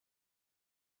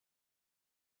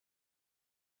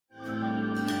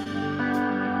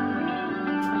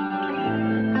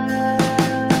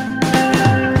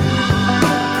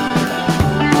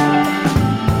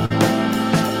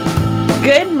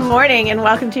morning and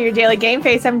welcome to your Daily Game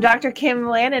Face. I'm Dr. Kim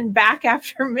Lannon, back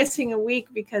after missing a week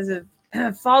because of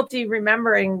faulty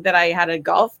remembering that I had a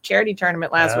golf charity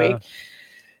tournament last week.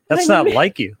 That's not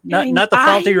like you. Not the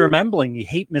faulty remembering. You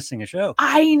hate missing a show.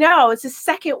 I know. It's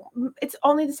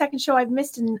only the second show I've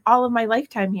missed in all of my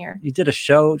lifetime here. You did a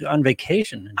show on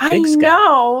vacation. I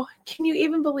know. Can you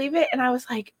even believe it? And I was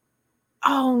like,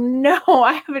 oh no,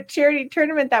 I have a charity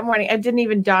tournament that morning. It didn't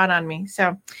even dawn on me.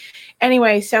 So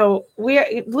anyway,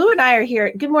 Lou and I are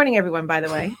here. Good morning, everyone, by the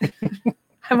way.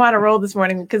 I'm on a roll this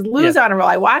morning because Lou's on a roll.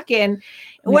 I walk in.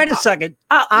 Wait a second.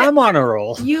 I'm on a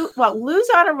roll. Lou's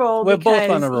on a roll. We're both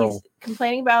on a roll. He's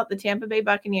complaining about the Tampa Bay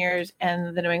Buccaneers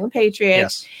and the New England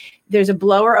Patriots. Yes. There's a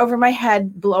blower over my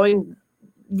head blowing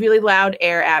really loud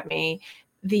air at me.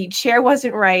 The chair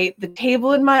wasn't right. The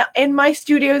table in my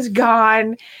studio is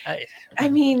gone. I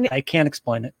can't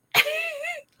explain it.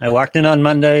 I walked in on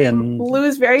Monday and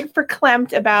Lou's very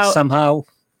verklempt about somehow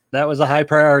that was a high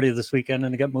priority this weekend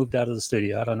and it got moved out of the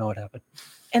studio. I don't know what happened.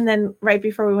 And then right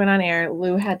before we went on air,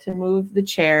 Lou had to move the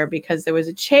chair because there was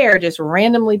a chair just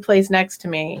randomly placed next to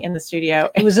me in the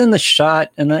studio. It was in the shot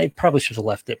and I probably should have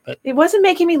left it, but it wasn't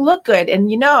making me look good.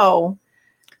 And I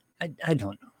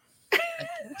don't know.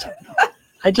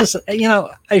 I just,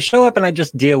 I show up and I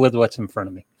just deal with what's in front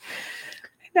of me.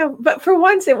 No, but for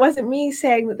once, it wasn't me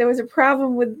saying that there was a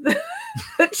problem with the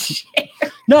chair.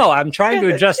 No, I'm trying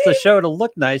to adjust the show to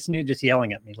look nice, and you're just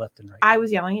yelling at me left and right. I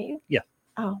was yelling at you? Yeah.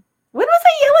 Oh. When was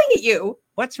I yelling at you?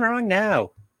 What's wrong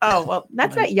now? Oh, well,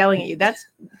 that's not yelling at you. That's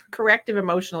corrective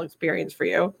emotional experience for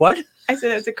you. What? I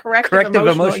said it's a corrective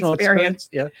emotional experience.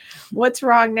 Yeah. What's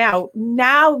wrong now?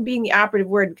 Now being the operative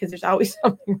word, because there's always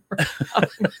something wrong.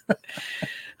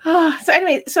 So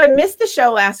anyway, I missed the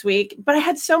show last week, but I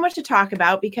had so much to talk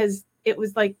about because it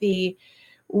was like the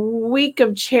week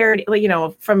of charity,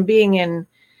 from being in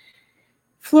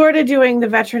Florida doing the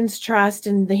Veterans Trust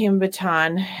and the Human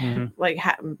Baton,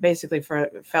 basically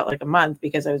felt like a month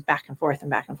because I was back and forth.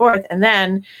 And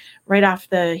then right off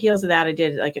the heels of that, I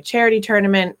did like a charity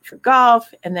tournament for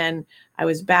golf. And then I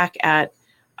was back at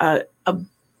a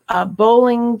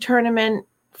bowling tournament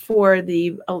for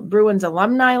the Bruins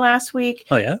alumni last week.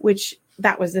 Oh, yeah? Which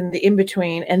that was in the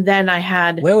in-between. And then I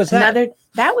had Where was that?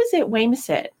 That was at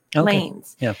Waymasset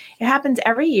Lanes. Yeah. It happens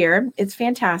every year. It's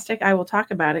fantastic. I will talk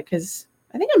about it because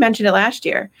I think I mentioned it last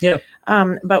year. Yeah.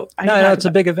 But it's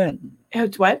a big event.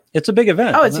 It's what? It's a big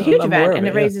event. Oh, it's a huge event. And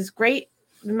it raises great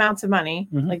amounts of money.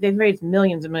 Mm-hmm. Like they've raised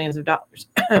millions and millions of dollars.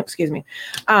 Excuse me.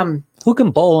 Who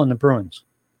can bowl in the Bruins?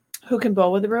 Who can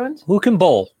bowl with the Bruins? Who can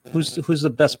bowl? Who's the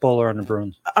best bowler on the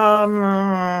Bruins?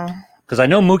 Because I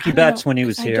know Mookie Betts when he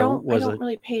was here.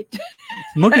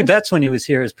 Mookie Betts when he was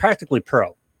here is practically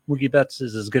pro. Mookie Betts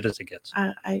is as good as it gets.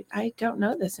 I don't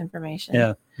know this information.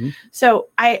 Yeah. Mm-hmm. So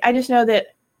I just know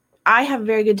that I have a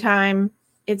very good time.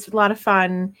 It's a lot of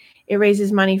fun. It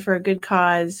raises money for a good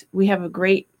cause. We have a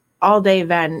great all-day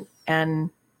event, and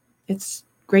it's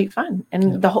great fun.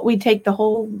 And we take the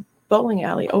whole bowling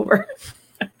alley over.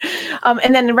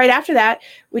 And then right after that,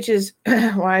 which is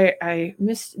why I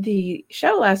missed the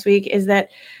show last week, is that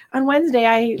on Wednesday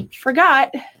I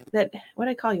forgot that what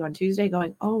I call you on Tuesday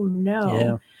going, oh no,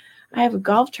 yeah. I have a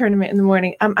golf tournament in the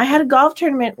morning. I had a golf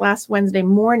tournament last Wednesday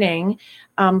morning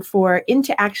for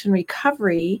Into Action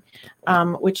Recovery,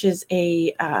 which is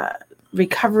a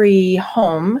recovery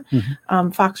home,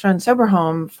 Fox Run Sober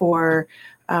Home for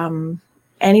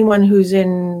anyone who's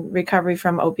in recovery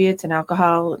from opiates and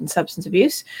alcohol and substance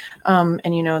abuse. And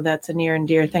that's a near and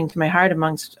dear thing to my heart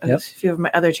amongst a few of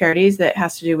my other charities that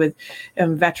has to do with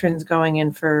veterans going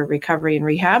in for recovery and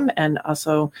rehab, and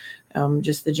also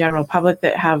just the general public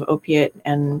that have opiate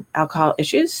and alcohol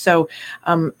issues. So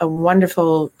a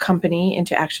wonderful company,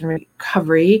 Into Action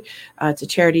Recovery. It's a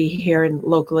charity here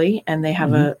locally, and they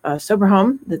have a sober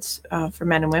home that's for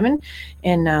men and women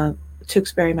in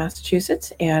Tewksbury,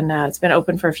 Massachusetts, and it's been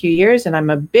open for a few years, and I'm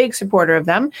a big supporter of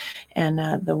them. And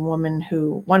one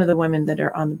of the women that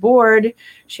are on the board,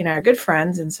 she and I are good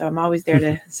friends, and so I'm always there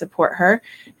to support her.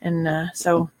 And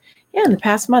in the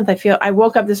past month, I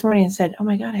woke up this morning and said, oh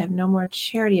my God, I have no more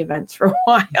charity events for a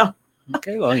while.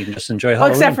 Okay, well, you can just enjoy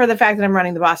Halloween. Well, except for the fact that I'm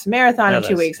running the Boston Marathon in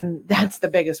 2 weeks, and that's the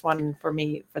biggest one for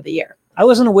me for the year. I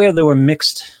wasn't aware there were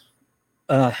mixed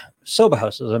sober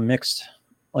houses,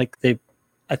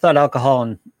 I thought alcohol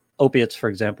and opiates, for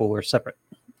example, were separate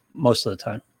most of the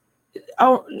time.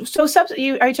 Oh, so are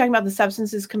you talking about the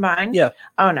substances combined? Yeah.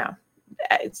 Oh, no.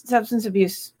 It's substance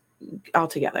abuse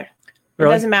altogether.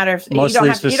 Really? It doesn't matter if you don't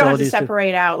have to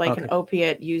separate out an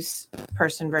opiate use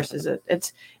person versus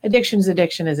it's addiction is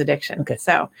addiction. Okay.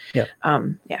 So, yeah.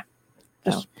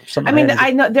 So, I mean,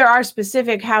 I know there are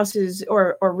specific houses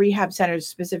or rehab centers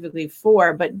specifically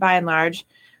for, but by and large,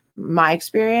 my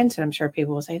experience, and I'm sure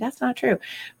people will say that's not true,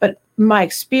 but my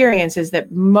experience is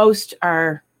that most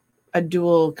are a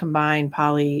dual combined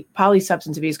poly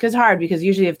substance abuse, because it's hard, because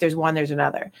usually if there's one, there's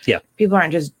another. Yeah. People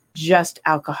aren't just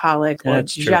alcoholic or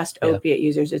just opiate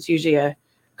users. It's usually a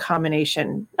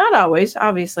combination. Not always,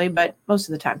 obviously, but most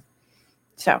of the time.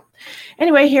 So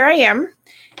anyway, here I am.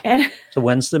 And so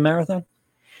when's the marathon?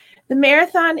 The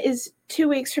marathon is 2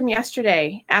 weeks from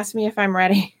yesterday. Ask me if I'm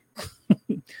ready.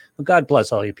 Well, God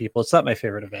bless all you people. It's not my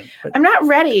favorite event. I'm not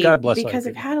ready God bless because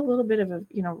I've had a little bit of a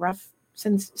rough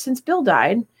since Bill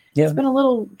died. Yeah. It's been a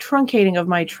little truncating of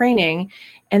my training.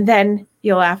 And then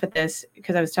you'll laugh at this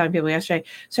because I was telling people yesterday.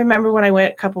 So remember when I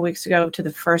went a couple weeks ago to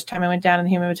the first time I went down in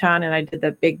the Humaton and I did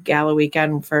the big gala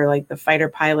weekend for like the fighter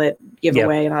pilot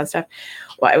giveaway and all that stuff.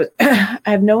 Well, I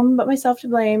have no one but myself to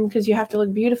blame because you have to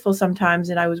look beautiful sometimes.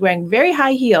 And I was wearing very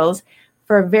high heels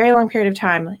for a very long period of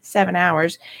time, like 7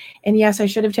 hours. And yes, I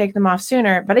should have taken them off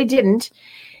sooner, but I didn't.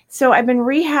 So I've been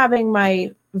rehabbing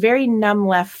my very numb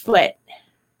left foot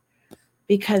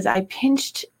because I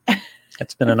pinched.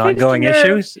 It's been an ongoing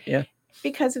issue. Yeah.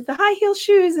 Because of the high heel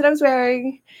shoes that I was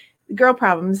wearing, girl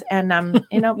problems. And,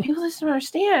 people just don't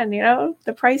understand,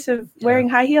 the price of wearing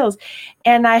high heels.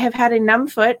 And I have had a numb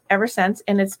foot ever since,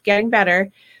 and it's getting better,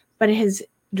 but it has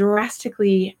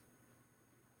drastically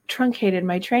truncated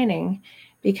my training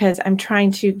because I'm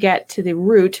trying to get to the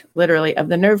root, literally, of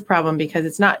the nerve problem,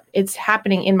 because it's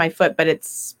happening in my foot, but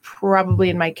it's probably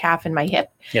in my calf and my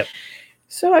hip. Yep.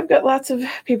 So I've got lots of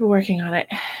people working on it.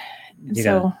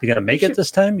 You're gonna make it this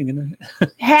time? You're gonna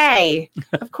Hey,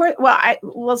 of course. Well,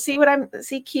 we'll see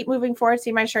keep moving forward.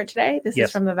 See my shirt today. This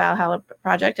is from the Valhalla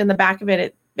Project. And the back of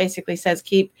it basically says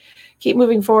keep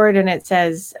moving forward, and it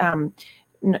says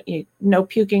no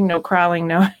puking, no crawling,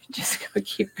 no, just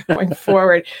keep going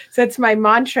forward. So it's my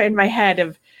mantra in my head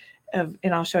of, and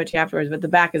I'll show it to you afterwards, but the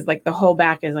back is like, the whole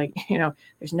back is like,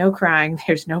 there's no crying,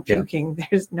 there's no puking,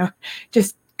 there's no,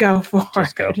 just go forward.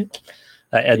 Just go.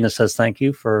 Edna says, thank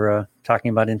you for talking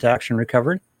about Into Action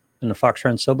Recovery in the Fox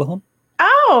Run Sober Home.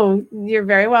 Oh, you're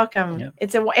very welcome. Yeah.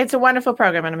 It's a wonderful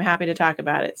program, and I'm happy to talk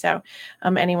about it. So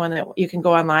anyone that you can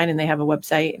go online, and they have a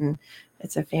website, and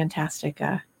it's a fantastic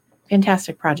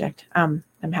project. I'm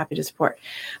happy to support.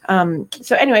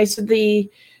 So anyway, so the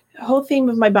whole theme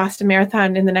of my Boston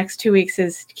Marathon in the next 2 weeks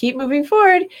is to keep moving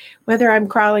forward, whether I'm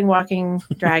crawling, walking,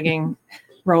 dragging,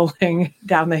 rolling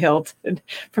down the hill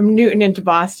from Newton into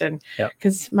Boston,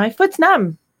 because my foot's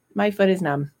numb. My foot is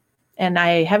numb, and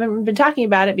I haven't been talking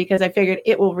about it because I figured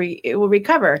it will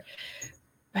recover,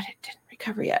 but it didn't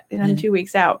recover yet, and I'm 2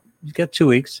 weeks out. You got 2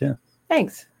 weeks, yeah.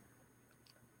 Thanks,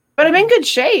 but I'm in good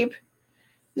shape.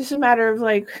 It's just a matter of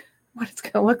what it's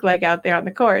going to look like out there on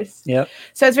the course. Yeah.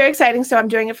 So it's very exciting. So I'm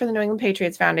doing it for the New England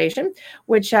Patriots Foundation,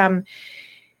 which, I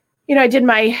did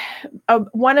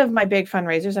one of my big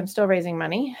fundraisers. I'm still raising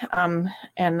money.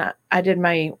 And I did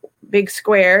my big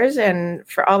squares, and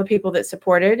for all the people that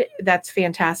supported, that's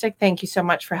fantastic. Thank you so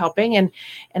much for helping. And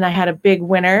I had a big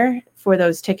winner for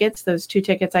those tickets. Those 2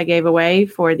 tickets I gave away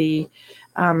for the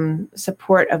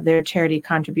support of their charity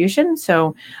contribution.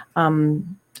 So,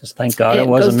 just thank God it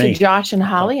wasn't me. To Josh and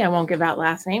Holly. I won't give out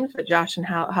last names, but Josh and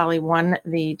Holly won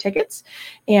the tickets.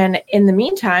 And in the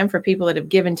meantime, for people that have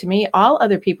given to me, all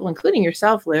other people, including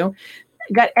yourself, Lou,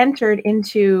 got entered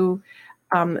into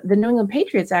the New England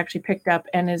Patriots actually picked up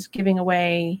and is giving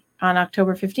away on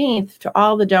October 15th to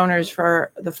all the donors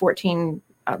for the 14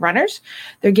 runners.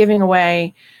 They're giving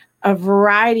away a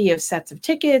variety of sets of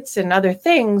tickets and other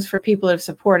things for people that have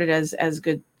supported as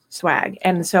good swag.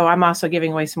 And so I'm also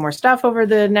giving away some more stuff over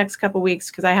the next couple of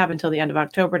weeks, because I have until the end of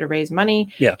October to raise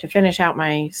money to finish out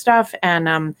my stuff.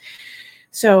 And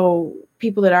so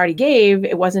people that already gave,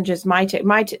 it wasn't just my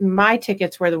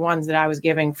tickets were the ones that I was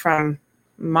giving from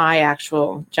my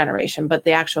actual generation, but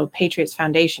the actual Patriots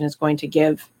Foundation is going to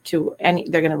give to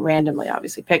they're going to randomly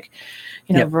obviously pick,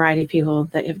 a variety of people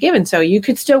that have given. So you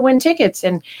could still win tickets.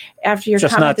 And after your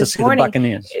just comment this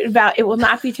morning about it will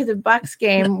not be to the Bucs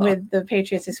game with the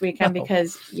Patriots this weekend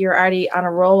because you're already on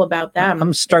a roll about them.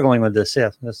 I'm struggling with this. Yeah,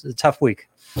 it's a tough week.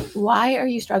 Why are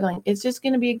you struggling? It's just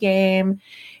going to be a game.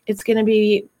 It's going to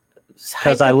be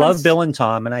because I love Bill and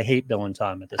Tom, and I hate Bill and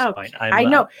Tom at this point. I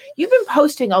know you've been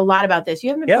posting a lot about this. You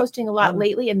haven't been posting a lot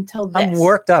lately until this. I'm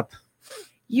worked up.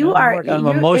 I'm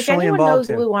emotionally involved. If anyone knows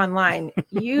Lou online,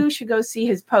 you should go see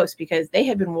his posts because they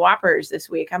have been whoppers this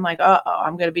week. I'm like,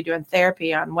 I'm going to be doing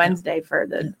therapy on Wednesday for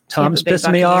the Tom's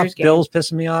pissing me off. Game. Bill's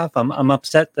pissing me off. I'm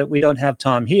upset that we don't have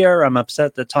Tom here. I'm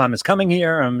upset that Tom is coming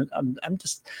here. I'm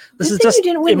just. This is just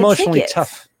emotionally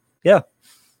tough. Yeah.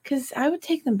 Because I would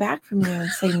take them back from you and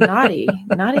say naughty,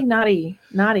 naughty.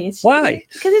 Why?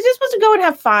 Because they're just supposed to go and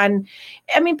have fun.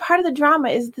 I mean, part of the drama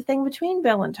is the thing between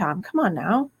Bill and Tom. Come on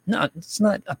now. No, it's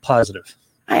not a positive.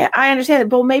 I understand it,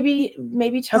 but maybe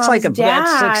Tom's dad.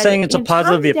 That's like saying it's a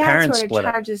positive. Your parents split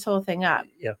up. Charge this whole thing up.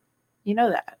 Yeah, you know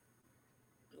that.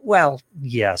 Well,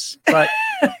 yes, but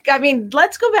I mean,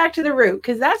 let's go back to the root,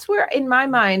 because that's where, in my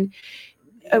mind,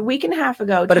 a week and a half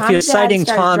ago, but if you're citing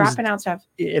dropping out stuff.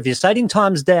 If you're citing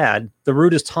Tom's dad, the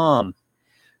root is Tom.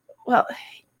 Well,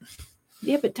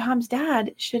 yeah, but Tom's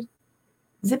dad should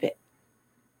zip it.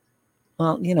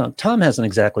 Well, Tom hasn't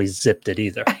exactly zipped it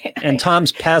either, and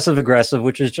Tom's passive aggressive,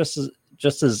 which is just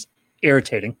as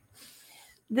irritating.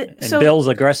 So Bill's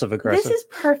aggressive. This is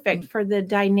perfect for the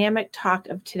dynamic talk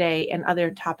of today and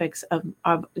other topics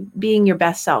of being your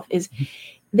best self. Is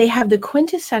they have the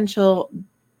quintessential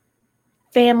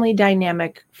family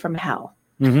dynamic from hell.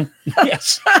 Mm-hmm.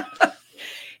 Yes.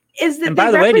 Is that? And by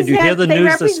the way, did you hear the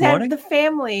news this morning? The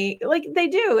family, like they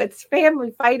do. It's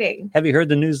family fighting. Have you heard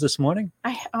the news this morning?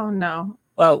 Oh no.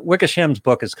 Well, Wickersham's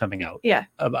book is coming out. Yeah.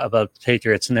 About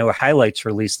Patriots, and there were highlights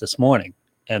released this morning,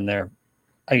 and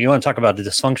you want to talk about the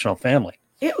dysfunctional family?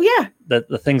 Yeah.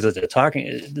 The things that they're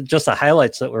talking, just the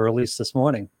highlights that were released this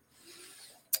morning.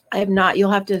 I have not.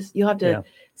 You'll have to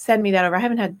send me that over. I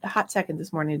haven't had a hot second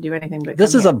this morning to do anything but.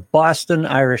 This is a Boston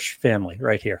Irish family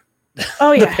right here.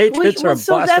 Oh yeah, the Patriots are a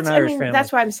Boston Irish family.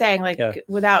 That's why I'm saying,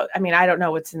 without. I mean, I don't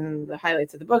know what's in the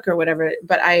highlights of the book or whatever,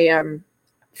 but I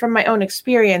from my own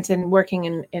experience and working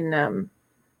in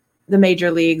the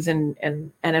major leagues and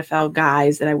NFL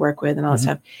guys that I work with and all that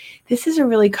stuff, this is a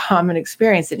really common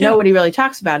experience that nobody really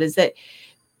talks about. Is that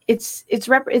it's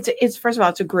first of all,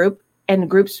 it's a group, and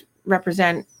groups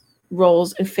represent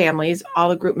roles and families. All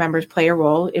the group members play a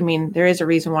role. I mean, there is a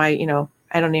reason why,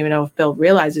 I don't even know if Bill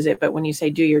realizes it, but when you say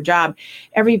do your job,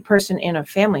 every person in a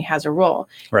family has a role.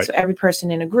 Right. So every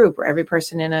person in a group or every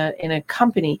person in a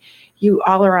company, you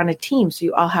all are on a team. So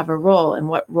you all have a role, and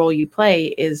what role you play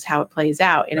is how it plays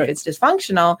out. And if it's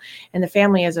dysfunctional and the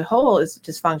family as a whole is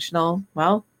dysfunctional,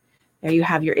 well, there you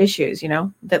have your issues,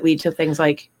 that lead to things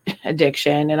like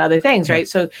addiction and other things, right?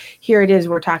 So here it is,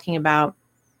 we're talking about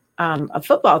a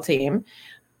football team.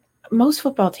 Most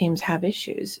football teams have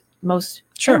issues. Most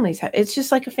families have. It's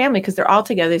just like a family because they're all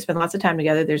together. They spend lots of time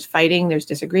together. There's fighting. There's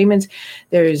disagreements.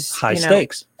 There's high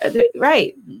stakes.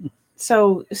 Right.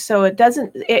 So it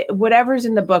doesn't. Whatever's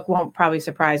in the book won't probably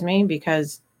surprise me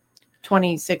because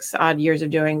 26 odd years of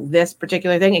doing this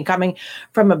particular thing and coming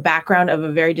from a background of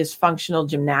a very dysfunctional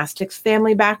gymnastics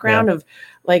family background of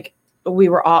like we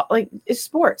were all like it's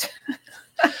sports.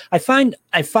 I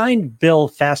find Bill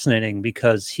fascinating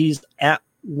because he's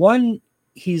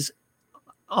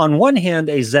on one hand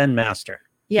a Zen master.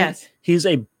 Yes. He's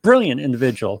a brilliant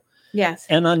individual. Yes.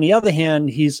 And on the other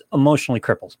hand, he's emotionally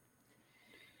crippled.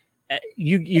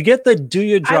 You get the do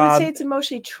your job. I would say it's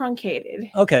emotionally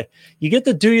truncated. Okay. You get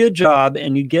the do your job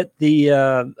and you get the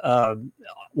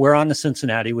we're on to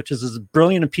Cincinnati, which is as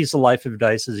brilliant a piece of life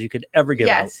advice as you could ever give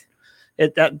out.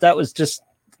 That was just,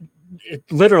 it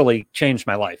literally changed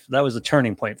my life. That was a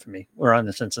turning point for me. We're on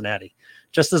to Cincinnati.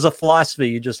 Just as a philosophy,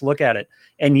 you just look at it.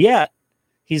 And yet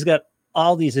he's got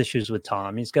all these issues with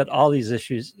Tom. He's got all these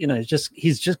issues,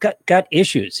 he's just got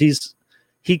issues.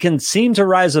 He can seem to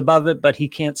rise above it, but he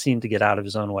can't seem to get out of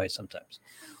his own way sometimes.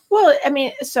 Well, I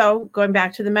mean, so going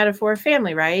back to the metaphor of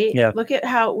family, right? Yeah. Look at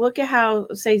how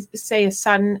say a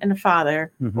son and a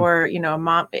father or, a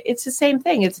mom, it's the same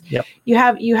thing. It's you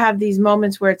have these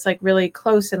moments where it's like really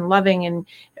close and loving and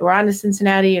we're on to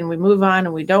Cincinnati and we move on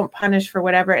and we don't punish for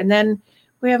whatever. And then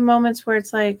we have moments where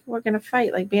it's like, we're going to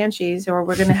fight like banshees, or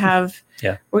we're going to have,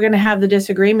 we're going to have the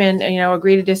disagreement and,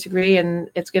 agree to disagree. And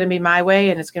it's going to be my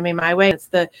way and it's going to be my way. It's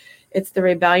the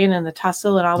rebellion and the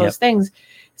tussle and all those things.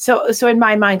 So in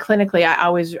my mind, clinically, I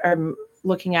always am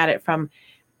looking at it from,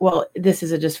 well, this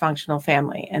is a dysfunctional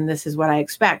family and this is what I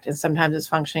expect. And sometimes it's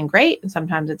functioning great and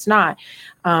sometimes it's not.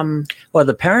 Well,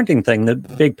 the parenting thing, the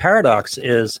big paradox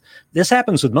is this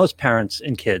happens with most parents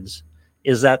and kids,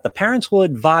 is that the parents will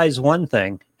advise one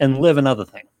thing and live another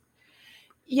thing.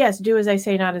 Yes, do as I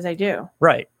say, not as I do.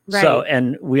 Right. So,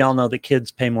 and we all know that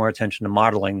kids pay more attention to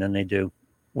modeling than they do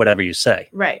whatever you say.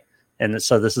 Right. And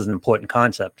so this is an important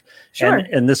concept. Sure.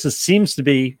 And this seems to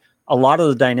be a lot of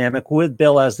the dynamic with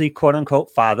Bill as the quote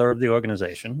unquote father of the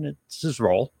organization. It's his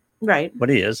role. Right. What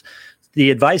he is. The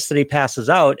advice that he passes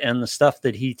out and the stuff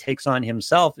that he takes on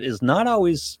himself is not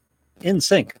always in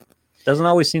sync. Doesn't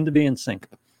always seem to be in sync.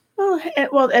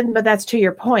 But that's to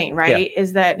your point, right? Yeah.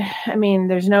 Is that, I mean,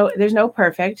 there's no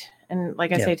perfect. And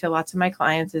like I say to lots of my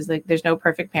clients is like, there's no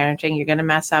perfect parenting. You're going to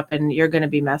mess up and you're going to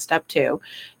be messed up too,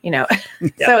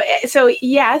 So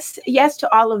yes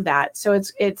to all of that. So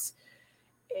it's, it's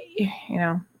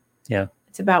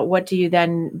about what do you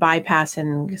then bypass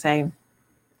and say,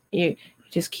 you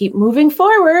just keep moving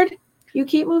forward. You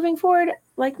keep moving forward.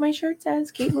 Like my shirt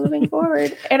says, keep moving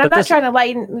forward. And I'm not trying to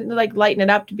lighten it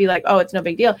up to be like, oh, it's no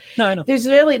big deal. No, I know. There's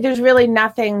really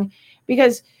nothing,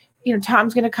 because,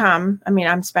 Tom's going to come. I mean,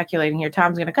 I'm speculating here.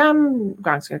 Tom's going to come.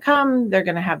 Gronk's going to come. They're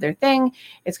going to have their thing.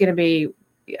 It's going to be,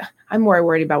 I'm more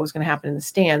worried about what's going to happen in the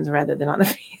stands rather than on the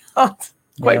field,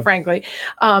 quite frankly.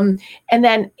 And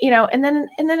then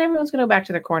everyone's going to go back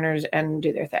to their corners and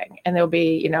do their thing. And there'll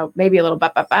be, maybe a little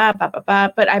but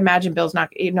I imagine Bill's not,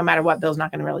 no matter what, Bill's not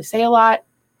going to really say a lot.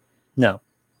 No.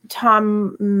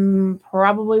 Tom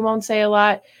probably won't say a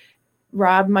lot.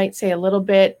 Rob might say a little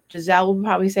bit. Giselle will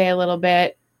probably say a little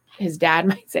bit. His dad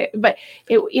might say it, but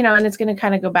and it's going to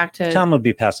kind of go back to Tom will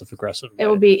be passive aggressive. It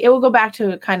will go back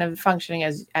to kind of functioning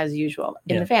as usual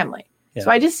in the family. Yeah.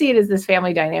 So I just see it as this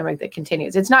family dynamic that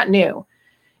continues. It's not new.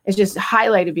 It's just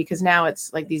highlighted because now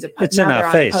it's like these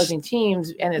opposing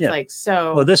teams, and it's like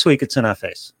so. Well, this week it's in our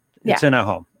face. It's in our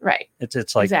home. Right.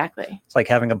 It's like exactly. It's like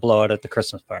having a blowout at the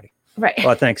Christmas party. Right.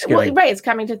 Well, Thanksgiving. Right. It's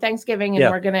coming to Thanksgiving,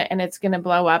 and it's gonna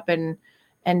blow up, and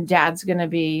Dad's gonna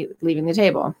be leaving the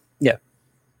table. Yeah.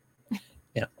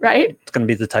 Yeah. Right. It's going to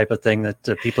be the type of thing that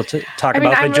people talk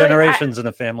about for generations in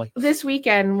a family. This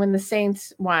weekend, when the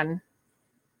Saints won,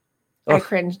 I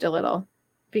cringed a little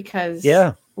because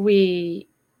we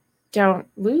don't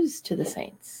lose to the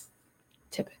Saints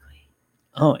typically.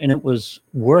 Oh, and it was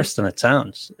worse than it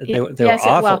sounds. They were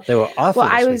awful. They were awful. Well,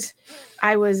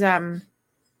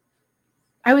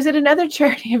 I was at another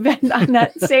charity event on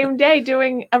that same day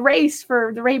doing a race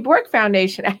for the Ray Bork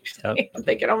Foundation, actually. I'm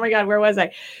thinking, oh my God, where was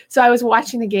I? So I was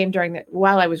watching the game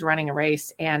while I was running a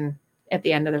race, and at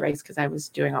the end of the race, because I was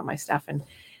doing all my stuff, and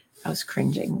I was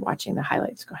cringing, watching the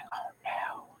highlights going, oh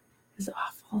no, this is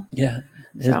awful. Yeah,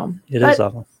 it is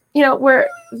awful.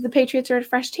 The Patriots are a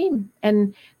fresh team,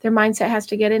 and their mindset has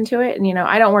to get into it. And,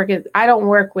 I don't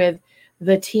work with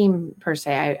the team per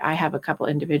se. I have a couple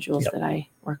individuals that I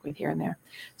work with here and there.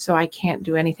 So I can't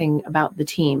do anything about the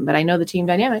team, but I know the team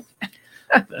dynamic.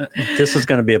 This is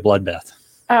going to be a bloodbath.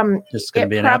 This is going to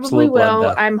be an absolute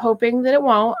bloodbath. I'm hoping that it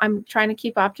won't. I'm trying to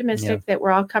keep optimistic that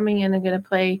we're all coming in and going to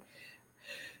play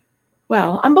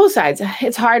well on both sides.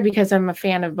 It's hard because I'm a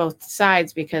fan of both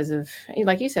sides because of,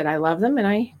 like you said, I love them and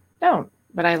I don't.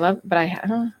 But I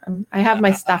have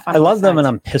my stuff on. I love them and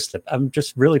I'm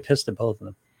just really pissed at both of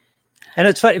them. And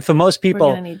it's funny for most people.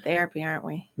 We're going to need therapy, aren't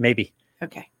we? Maybe.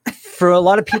 Okay. For a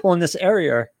lot of people in this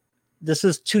area, this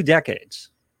is 2 decades.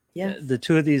 Yeah. The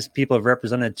two of these people have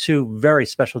represented 2 very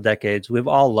special decades. We've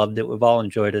all loved it. We've all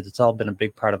enjoyed it. It's all been a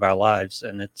big part of our lives.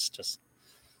 And it's just,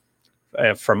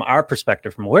 from our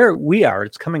perspective, from where we are,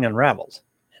 it's coming unraveled.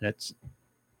 And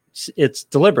it's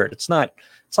deliberate. It's not,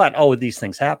 oh, these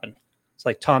things happen. It's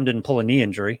like Tom didn't pull a knee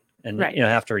injury and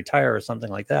have to retire or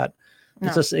something like that.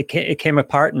 It's just it came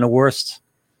apart in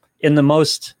the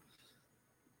most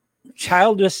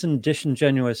childish and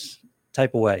disingenuous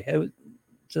type of way. It was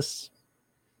just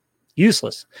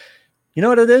useless. You know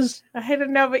what it is? I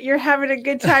don't know, but you're having a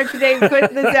good time today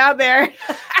putting this out there.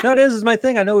 No, it is my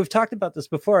thing. I know we've talked about this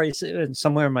before.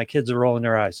 Somewhere my kids are rolling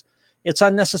their eyes. It's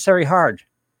unnecessary hard.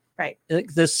 Right.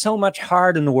 There's so much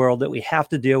hard in the world that we have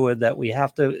to deal with, that we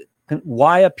have to.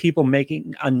 Why are people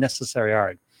making unnecessary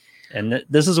hard? And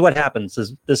this is what happens.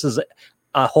 This is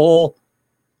a whole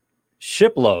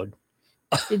shipload.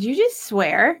 Did you just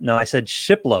swear? No, I said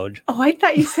shipload. Oh, I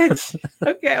thought you said.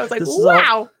 Okay, I was like,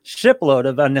 wow. Shipload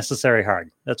of unnecessary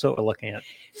hard. That's what we're looking at.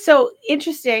 So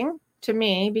interesting to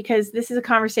me, because this is a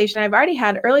conversation I've already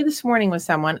had early this morning with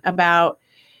someone about,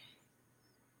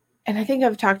 and I think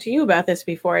I've talked to you about this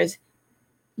before, is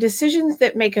decisions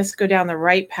that make us go down the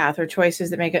right path or choices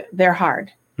that they're hard.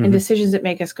 And decisions that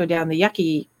make us go down the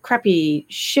yucky, crappy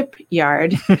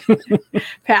shipyard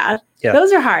path. Yeah.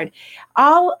 Those are hard.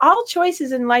 All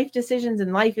choices in life, decisions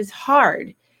in life is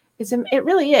hard. It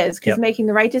really is, because making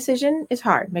the right decision is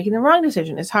hard. Making the wrong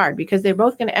decision is hard, because they're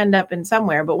both going to end up in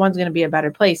somewhere, but one's going to be a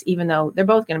better place, even though they're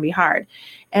both going to be hard.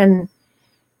 And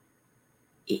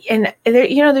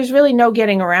there, there's really no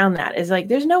getting around that. It's like,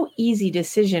 there's no easy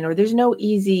decision, or there's no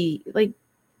easy,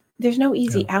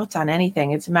 outs on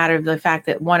anything. It's a matter of the fact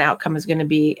that one outcome is going to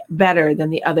be better than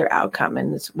the other outcome.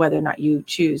 And it's whether or not you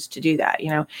choose to do that.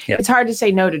 It's hard to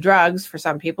say no to drugs for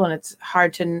some people. And it's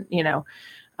hard to,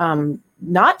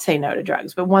 not say no to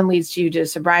drugs, but one leads you to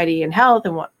sobriety and health,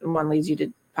 and one leads you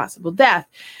to possible death.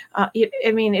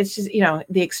 It's just,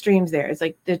 the extremes there. It's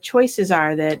like the choices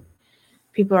are that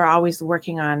people are always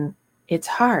working on, it's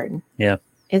hard. Yeah.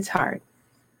 It's hard.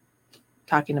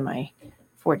 Talking to my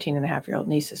 14-and-a-half-year-old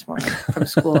niece this morning from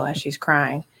school as she's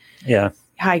crying. Yeah.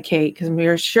 Hi, Kate, because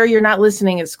we're sure you're not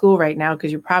listening at school right now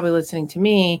because you're probably listening to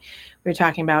me. We're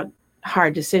talking about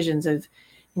hard decisions of,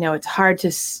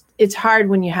 it's hard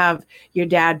when you have your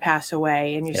dad pass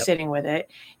away and you're sitting with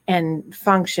it and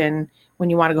function when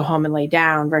you want to go home and lay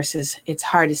down versus it's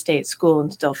hard to stay at school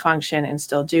and still function and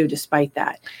still do despite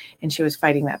that. And she was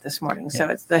fighting that this morning. So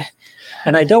it's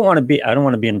and I don't want to be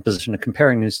in a position of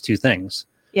comparing these two things.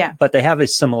 Yeah. But they have a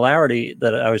similarity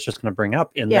that I was just going to bring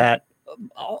up in that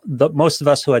most of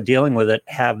us who are dealing with it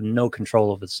have no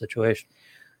control over the situation.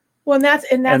 Well, that's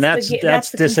the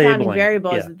disabling. Confounding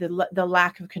variable is the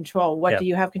lack of control. What do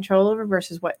you have control over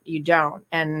versus what you don't?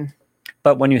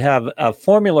 But when you have a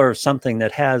formula of something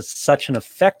that has such an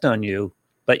effect on you,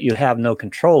 but you have no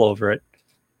control over it,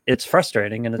 it's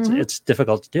frustrating and it's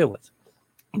difficult to deal with.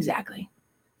 Exactly.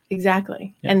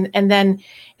 Yeah. And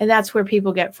that's where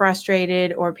people get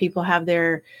frustrated or people have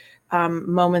their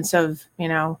moments of,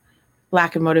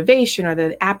 lack of motivation or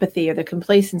the apathy or the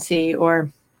complacency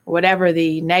or whatever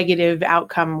the negative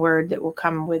outcome word that will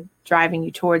come with driving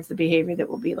you towards the behavior that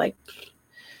will be like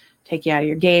take you out of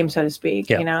your game, so to speak,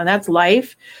 and that's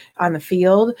life on the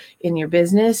field, in your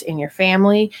business, in your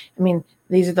family. I mean,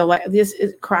 this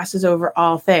crosses over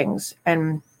all things.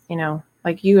 And,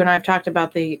 like you and I've talked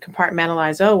about the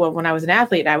compartmentalize. When I was an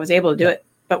athlete, I was able to do it.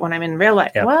 But when I'm in real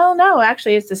life, well, no,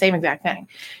 actually, it's the same exact thing.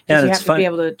 Because you have to be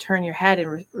able to turn your head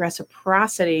in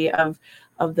reciprocity of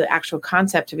the actual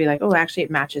concept to be like, oh, actually,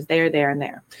 it matches there, and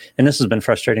there. And this has been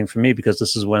frustrating for me because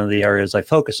this is one of the areas I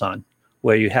focus on,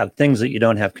 where you have things that you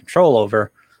don't have control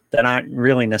over that aren't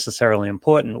really necessarily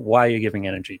important. Why are you giving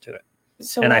energy to it?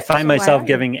 I find myself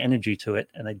giving energy to it,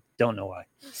 and I don't know why.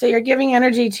 So you're giving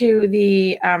energy to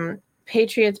the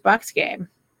Patriots-Bucks game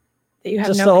that you have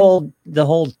just the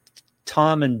whole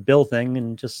Tom and Bill thing,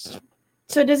 and just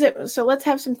so let's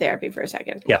have some therapy for a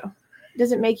second. Yeah.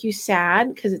 Does it make you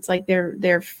sad because it's like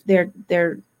their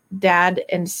dad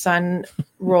and son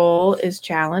role is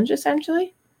challenged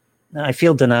essentially? I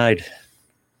feel denied.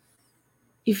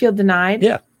 You feel denied?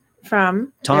 Yeah.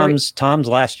 From Tom's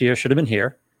last year should have been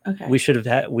here. Okay. We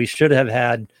should have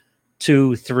had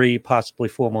 2, 3, possibly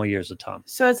 4 more years of Tom.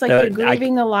 So it's like you're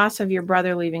grieving the loss of your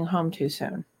brother leaving home too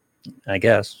soon. I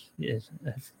guess.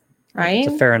 Right?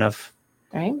 It's fair enough.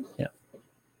 Right? Yeah.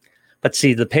 But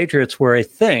see, the Patriots were a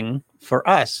thing for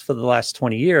us for the last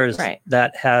 20 years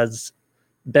that has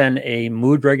been a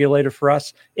mood regulator for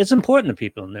us. It's important to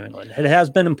people in New England. It has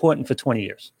been important for 20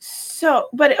 years. So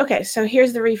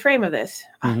here's the reframe of this.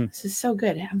 Oh, this is so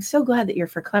good. I'm so glad that you're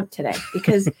verklempt today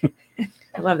because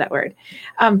I love that word.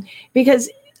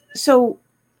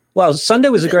 Well, Sunday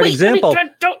was a great example.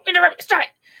 Don't interrupt me. Stop it.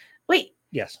 Wait.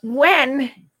 Yes.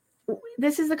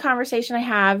 This is the conversation I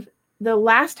have. The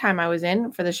last time I was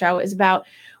in for the show is about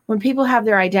when people have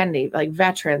their identity, like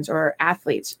veterans or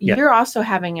athletes, you're also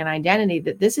having an identity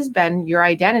that this has been your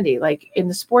identity. Like in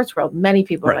the sports world, many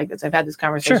people are like this. I've had this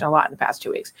conversation a lot in the past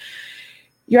 2 weeks.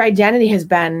 Your identity has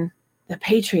been the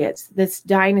Patriots, this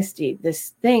dynasty,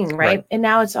 this thing, right? And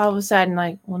now it's all of a sudden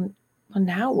like, well,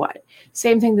 now what?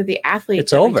 Same thing that the athlete.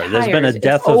 It's over. There's been a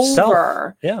death of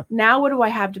self. Yeah. Now what do I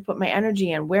have to put my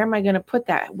energy in? Where am I going to put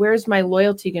that? Where's my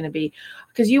loyalty going to be?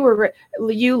 Because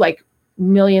you like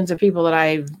millions of people that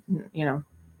I've,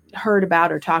 heard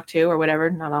about or talked to or whatever,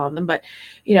 not all of them, but,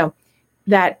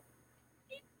 that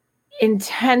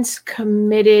intense,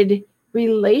 committed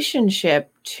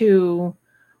relationship to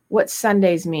what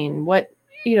Sundays mean, what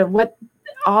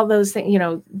all those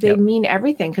things, they mean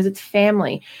everything because it's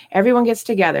family. Everyone gets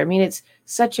together. I mean, it's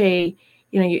such a,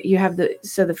 you have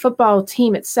the football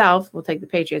team itself, we'll take the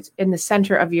Patriots, in the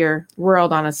center of your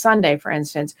world on a Sunday, for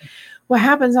instance. What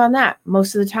happens on that?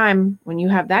 Most of the time when you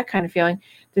have that kind of feeling,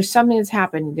 there's something that's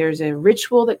happened. There's a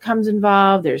ritual that comes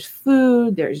involved. There's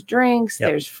food, there's drinks,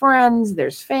 there's friends,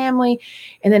 there's family.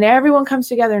 And then everyone comes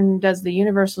together and does the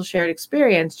universal shared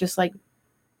experience, just like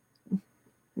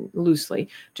loosely,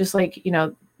 just like,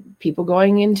 people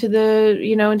going into the,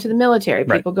 into the military,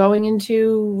 people going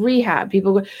into rehab,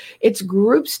 it's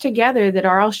groups together that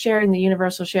are all sharing the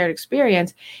universal shared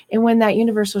experience. And when that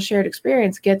universal shared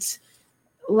experience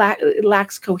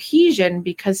lacks cohesion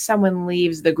because someone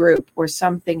leaves the group or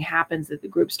something happens that the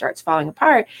group starts falling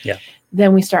apart,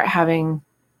 then we start having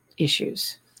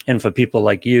issues. And for people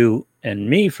like you and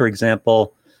me, for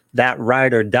example, that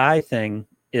ride or die thing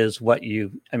is what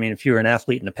if you're an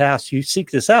athlete in the past, you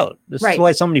seek this out. This is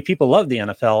why so many people love the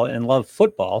NFL and love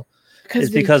football, is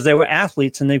because they were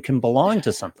athletes and they can belong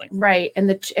to something. Right. And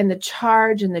the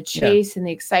charge and the chase and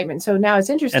the excitement. So now it's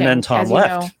interesting. And then Tom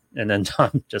left. And then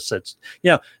Tom just said,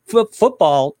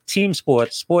 football, team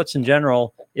sports in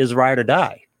general is ride or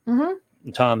die.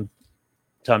 Mm-hmm. Tom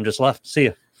just left. See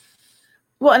you.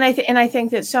 Well, and I think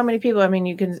that so many people, I mean,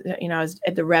 you can, I was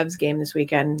at the Revs game this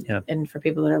weekend, and for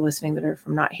people that are listening that are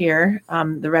from not here,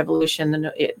 the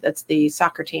Revolution, that's the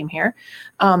soccer team here.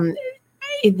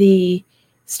 The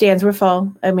stands were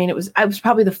full. I mean, it was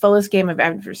probably the fullest game I've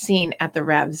ever seen at the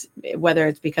Revs, whether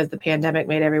it's because the pandemic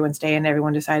made everyone stay and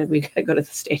everyone decided we got to go to the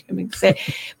stadium and sit,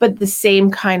 but the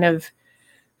same kind of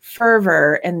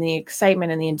fervor and the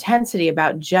excitement and the intensity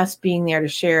about just being there to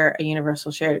share a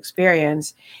universal shared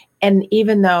experience. And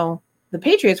even though the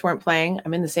Patriots weren't playing,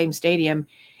 I'm in the same stadium,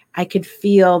 I could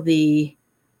feel the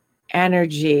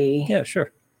energy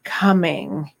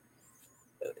coming.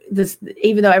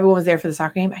 Even though everyone was there for the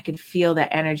soccer game, I could feel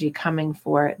that energy coming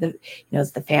for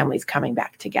the families coming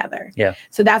back together. Yeah.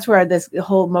 So that's where this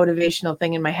whole motivational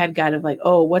thing in my head got of like,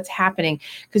 oh, what's happening?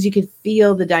 Because you could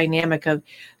feel the dynamic of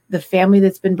the family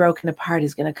that's been broken apart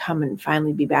is going to come and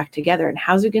finally be back together. And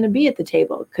how's it going to be at the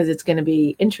table? Because it's going to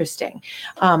be interesting,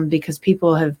 because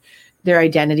their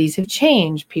identities have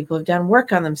changed. People have done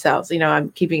work on themselves. I'm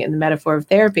keeping it in the metaphor of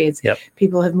therapy. It's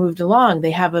people have moved along.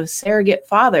 They have a surrogate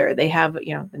father. They have,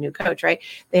 the new coach, right?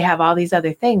 They have all these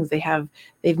other things.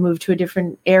 They've moved to a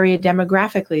different area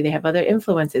demographically. They have other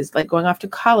influences, like going off to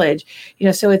college,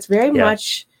 so it's very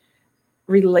much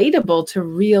relatable to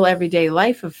real everyday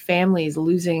life of families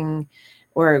losing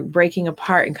or breaking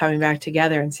apart and coming back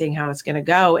together and seeing how it's going to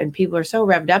go. And people are so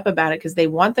revved up about it because they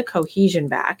want the cohesion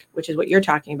back, which is what you're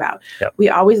talking about. Yep. We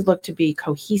always look to be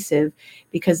cohesive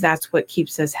because that's what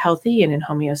keeps us healthy and in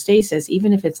homeostasis,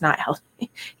 even if it's not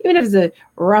healthy, even if it's a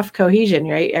rough cohesion,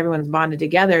 right? Everyone's bonded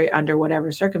together under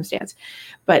whatever circumstance.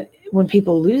 But when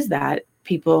people lose that,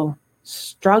 people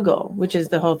struggle, which is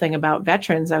the whole thing about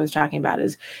veterans I was talking about,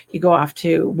 is you go off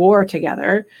to war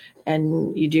together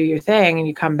and you do your thing and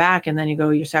you come back and then you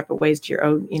go your separate ways to your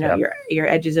own, your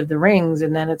edges of the rings.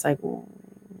 And then it's like,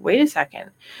 wait a second,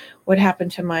 what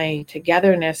happened to my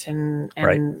togetherness and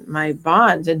my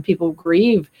bonds? And people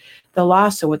grieve the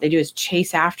loss. So what they do is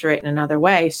chase after it in another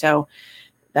way. So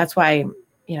that's why,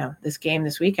 this game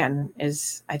this weekend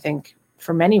is, I think,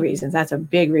 for many reasons, that's a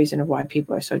big reason of why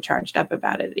people are so charged up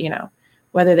about it.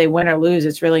 Whether they win or lose,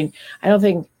 it's really, I don't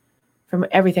think, from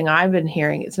everything I've been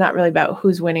hearing, it's not really about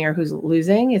who's winning or who's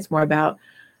losing. It's more about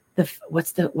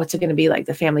what's it going to be like,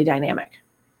 the family dynamic.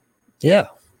 Yeah.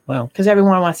 Wow. Because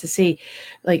everyone wants to see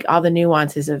like all the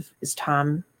nuances of, is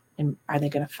Tom, and are they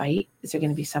going to fight? Is there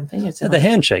going to be something? The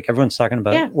handshake. Everyone's talking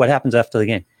about what happens after the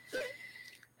game,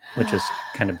 which is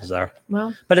kind of bizarre.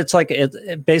 Well, but it's like,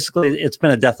 basically it's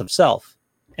been a death of self,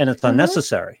 and it's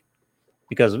unnecessary.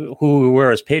 Because who we were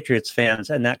as Patriots fans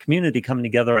and that community coming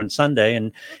together on Sunday,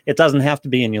 and it doesn't have to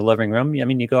be in your living room. I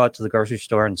mean, you go out to the grocery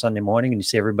store on Sunday morning and you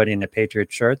see everybody in their Patriot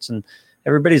shirts and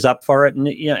everybody's up for it. And,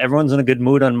 everyone's in a good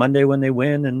mood on Monday when they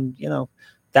win, and,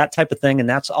 that type of thing. And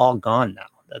that's all gone now.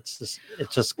 It's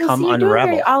just come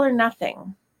unraveled. All or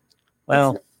nothing.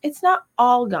 Well, it's not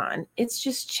all gone. It's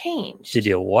just changed. Did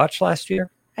you watch last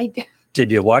year? I did. Did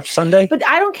you watch Sunday? But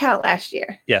I don't count last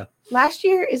year. Yeah. Last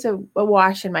year is a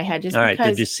wash in my head. Just all right.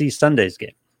 Because did you see Sunday's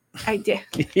game? I did.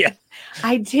 Yeah.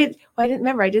 I did. Well, I didn't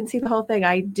remember. I didn't see the whole thing.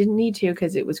 I didn't need to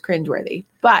because it was cringeworthy.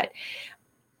 But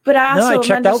I also I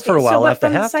checked out for a while after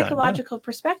halftime. From a psychological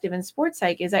perspective in sports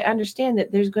psych is I understand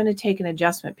that there's going to take an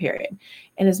adjustment period.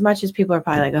 And as much as people are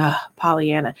probably like, oh,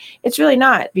 Pollyanna, it's really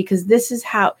not, because this is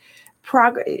how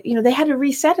progress, they had to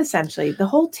reset essentially. The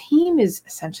whole team is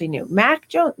essentially new. Mac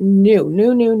Jones,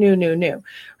 new,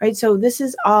 right? So this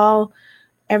is all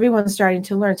everyone's starting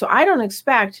to learn. So I don't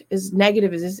expect, as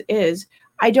negative as this is,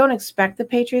 I don't expect the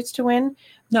Patriots to win.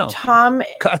 No. Tom,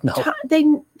 no.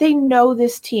 They know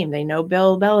this team. They know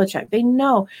Bill Belichick. They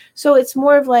know. So it's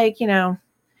more of like, it's going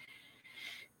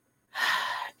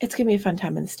to be a fun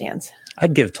time in the stands.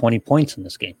 I'd give 20 points in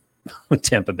this game with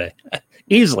Tampa Bay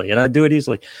easily, and I'd do it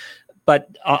easily.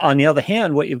 But on the other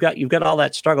hand, what you've got all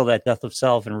that struggle, that death of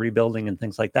self and rebuilding and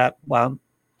things like that. Well,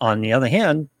 on the other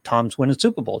hand, Tom's winning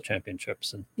Super Bowl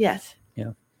championships. And yes,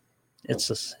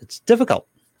 it's difficult.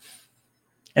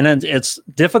 And then it's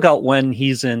difficult when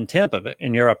he's in Tampa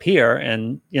and you're up here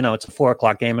and, it's a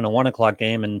 4:00 game and a 1:00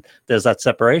 game and there's that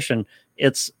separation.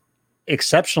 It's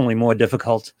exceptionally more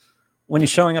difficult when he's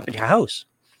showing up at your house.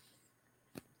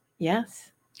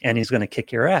 Yes. And he's going to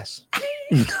kick your ass.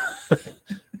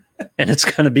 And it's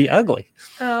going to be ugly.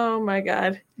 Oh my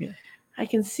God. Yeah. I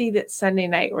can see that Sunday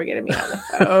night we're going to be on the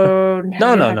phone.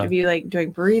 No. To be like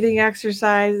doing breathing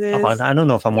exercises. Oh, I don't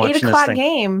know if I'm watching 8 o'clock this thing.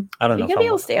 Game. I don't know. Are you going to be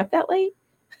able to stay up that late?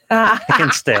 I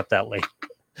can stay up that late.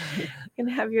 You can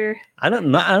have your. I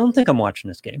don't think I'm watching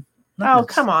this game.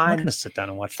 Come on! I'm not going to sit down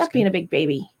and watch. Stop being a big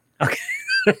baby. Okay.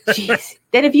 Jeez.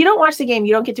 Then if you don't watch the game,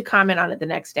 you don't get to comment on it the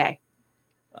next day.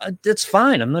 It's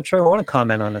fine. I'm not sure I want to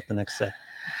comment on it the next day.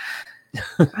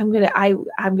 I'm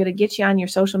gonna get you on your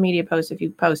social media post if you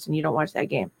post and you don't watch that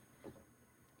game.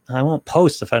 I won't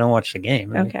post if I don't watch the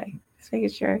game. Okay, just making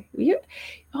sure.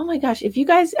 Oh my gosh, if you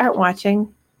guys aren't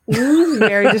watching, Lou's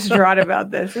very distraught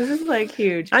about this. This is like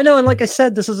huge. I know, and like I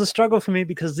said, this is a struggle for me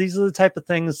because these are the type of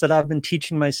things that I've been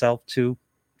teaching myself to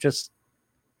just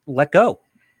let go.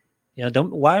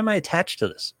 Why am I attached to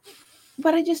this?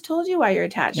 But I just told you why you're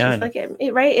attached. Yeah, it's like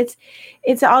right.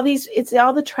 It's all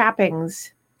the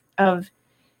trappings of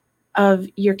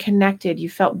you're connected. You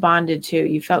felt bonded to.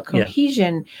 You felt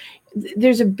cohesion. Yeah.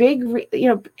 There's a big.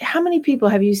 How many people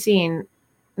have you seen?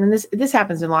 And this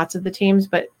happens in lots of the teams,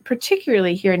 but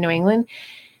particularly here in New England,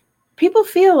 people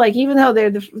feel like even though they're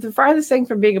the farthest thing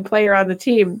from being a player on the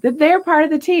team, that they're part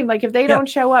of the team. Like if they don't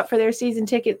show up for their season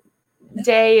ticket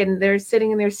day and they're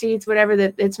sitting in their seats, whatever,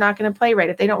 that it's not going to play right.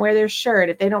 If they don't wear their shirt,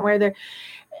 if they don't wear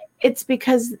it's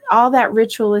because all that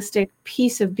ritualistic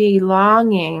piece of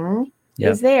belonging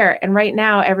is there. And right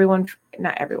now,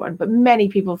 not everyone, but many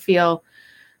people feel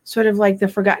sort of like the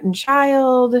forgotten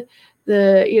child.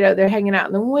 They're hanging out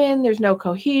in the wind. There's no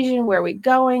cohesion. Where are we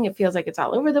going? It feels like it's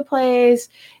all over the place.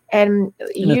 And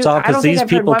it's all because these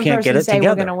people can't get it together.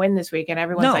 We're going to win this week, and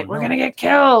everyone's we're going to get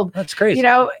killed. That's crazy.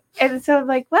 And so I'm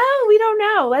like, well, we don't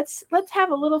know. Let's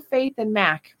have a little faith in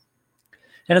Mac.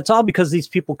 And it's all because these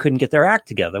people couldn't get their act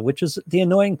together, which is the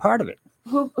annoying part of it.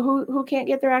 Who can't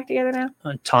get their act together now?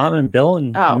 Tom and Bill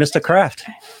and Mr. Kraft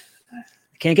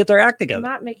can't get their act together. I'm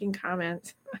not making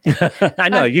comments. I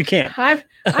know you can't.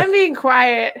 I'm being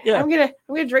quiet. Yeah. I'm gonna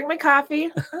drink my coffee.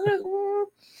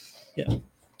 Yeah.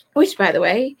 Which, by the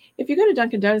way, if you go to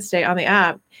Dunkin' Donuts today on the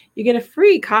app, you get a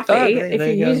free coffee if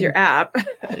you use your app.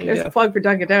 There's a plug for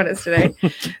Dunkin' Donuts today.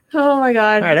 Oh my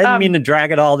God! All right, I didn't mean to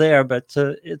drag it all there, but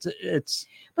it's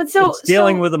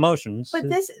dealing with emotions. But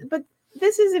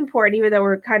this is important, even though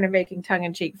we're kind of making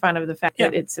tongue-in-cheek fun of the fact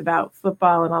that it's about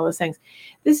football and all those things.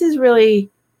 This is really,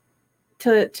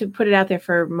 to put it out there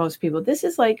for most people, this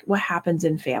is like what happens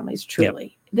in families,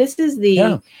 truly. Yep. This is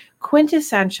the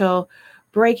quintessential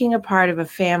breaking apart of a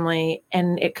family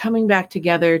and it coming back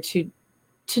together to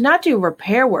not do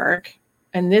repair work.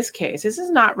 In this case, this is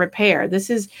not repair. This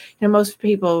is, most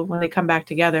people, when they come back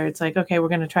together, it's like, okay, we're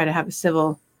going to try to have a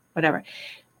civil whatever.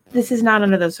 This is not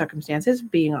under those circumstances,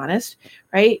 being honest,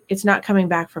 right? It's not coming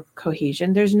back for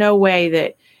cohesion. There's no way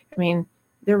that,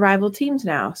 they're rival teams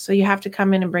now. So you have to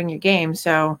come in and bring your game.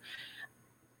 So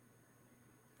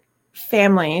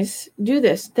families do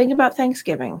this. Think about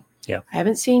Thanksgiving. Yeah. I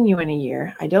haven't seen you in a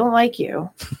year. I don't like you.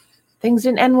 Things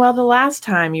didn't end well the last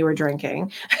time you were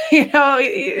drinking. You know what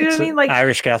I mean? Like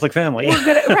Irish Catholic family.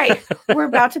 We're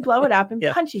about to blow it up and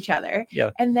punch each other.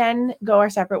 Yeah. And then go our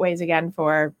separate ways again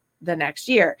for the next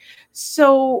year.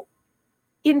 So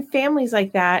in families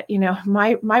like that,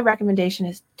 my recommendation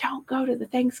is don't go to the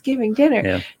Thanksgiving dinner.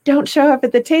 Yeah. Don't show up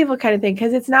at the table kind of thing,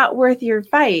 because it's not worth your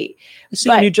fight.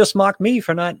 See, you just mocked me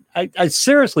for not. I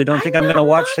seriously don't think I'm going to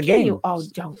watch the game. You. Oh,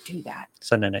 don't do that.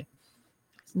 Sunday night.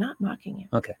 It's not mocking you.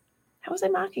 Okay. How was I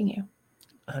mocking you?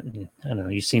 I don't know.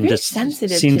 You seemed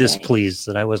displeased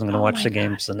that I wasn't going to watch the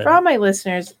game Sunday. For all my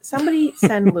listeners, somebody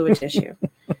send Lou a tissue.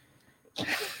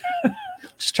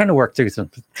 Just trying to work through some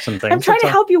things. I'm trying to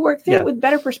help you work through it with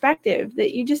better perspective.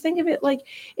 That you just think of it like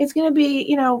it's going to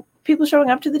be, people showing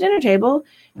up to the dinner table.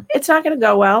 It's not going to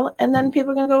go well, and then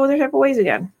people are going to go their separate ways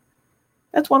again.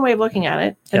 That's one way of looking at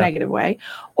it, the negative way.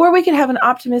 Or we could have an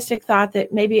optimistic thought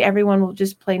that maybe everyone will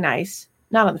just play nice,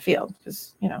 not on the field,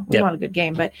 because we want a good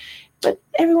game, but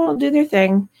everyone will do their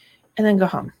thing and then go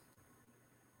home.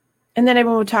 And then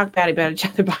everyone will talk bad about each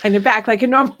other behind their back like a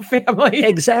normal family.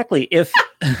 Exactly.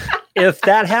 If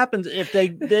that happens, if they're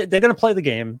going to play the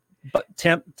game, but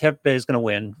Tampa Bay is going to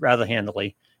win rather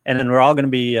handily, and then we're all going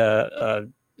to be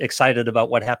excited about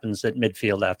what happens at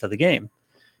midfield after the game.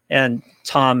 And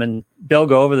Tom and Bill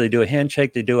go over, they do a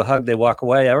handshake, they do a hug, they walk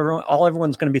away.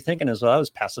 Everyone's going to be thinking is, well, I was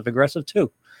passive aggressive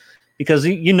too. Because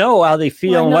how they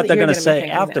feel and what they're going to say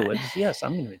afterwards. That. Yes,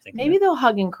 I'm going to be thinking maybe they'll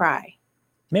hug and cry.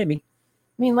 Maybe.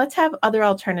 Let's have other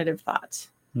alternative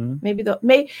thoughts. Mm-hmm.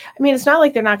 Maybe it's not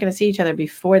like they're not going to see each other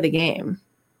before the game.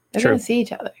 They're going to see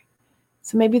each other.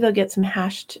 So maybe they'll get some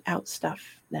hashed out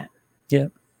stuff then. Yeah.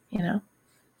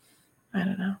 I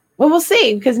don't know. Well, we'll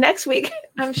see, because next week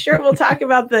I'm sure we'll talk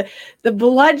about the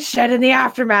bloodshed in the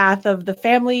aftermath of the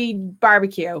family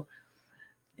barbecue.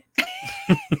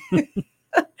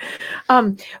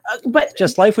 But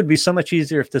just life would be so much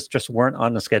easier if this just weren't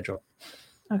on the schedule.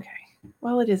 Okay.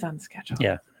 Well, it is on the schedule.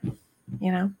 Yeah.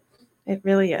 It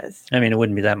really is. I mean, it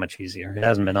wouldn't be that much easier. It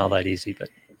hasn't been all that easy, but.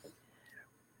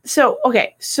 So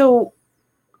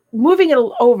moving it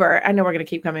over, I know we're going to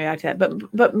keep coming back to that,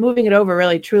 but moving it over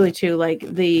really truly to like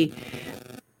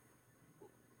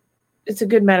it's a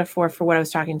good metaphor for what I was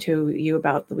talking to you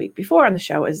about the week before on the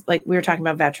show, is like we were talking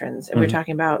about veterans and we were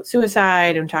talking about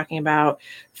suicide and talking about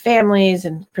families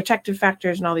and protective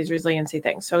factors and all these resiliency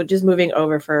things. So just moving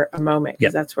over for a moment,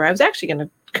 because that's where I was actually going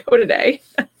to go today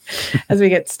as we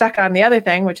get stuck on the other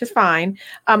thing, which is fine.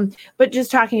 But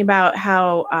just talking about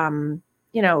how,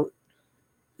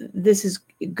 this is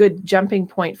a good jumping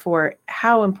point for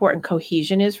how important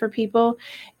cohesion is for people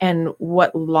and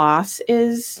what loss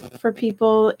is for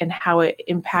people and how it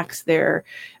impacts their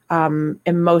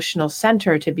emotional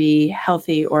center to be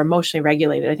healthy or emotionally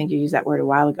regulated. I think you used that word a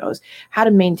while ago, is how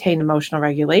to maintain emotional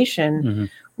regulation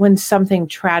when something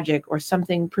tragic or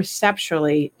something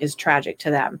perceptually is tragic to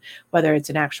them, whether it's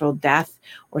an actual death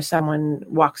or someone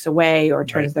walks away or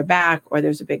turns their back or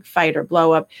there's a big fight or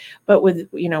blow up. But with,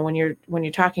 when you're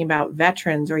talking about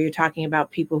veterans or you're talking about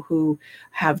people who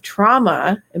have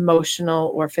trauma,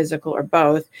 emotional or physical or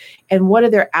both, and what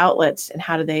are their outlets and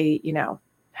how do they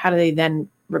then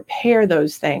repair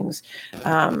those things?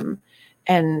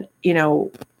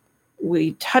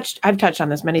 I've touched on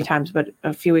this many times, but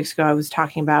a few weeks ago I was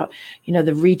talking about,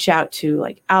 the reach out to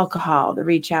like alcohol, the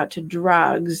reach out to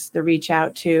drugs, the reach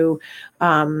out to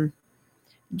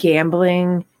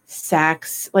gambling,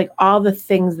 sex, like all the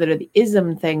things that are the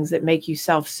ism things that make you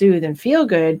self-soothe and feel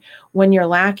good when you're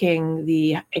lacking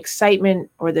the excitement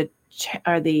or the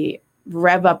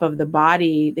rev up of the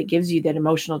body that gives you that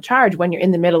emotional charge when you're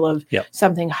in the middle of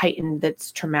something heightened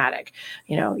that's traumatic.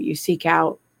 You seek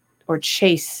out or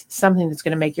chase something that's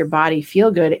going to make your body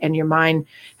feel good and your mind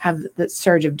have the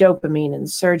surge of dopamine and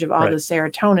surge of all the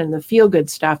serotonin, the feel good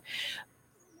stuff,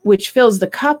 which fills the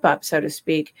cup up, so to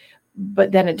speak,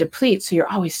 but then it depletes. So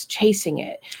you're always chasing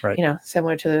it,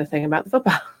 similar to the thing about the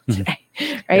football today,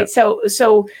 right? Yep. So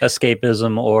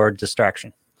escapism or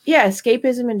distraction. Yeah,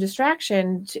 escapism and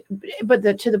distraction, but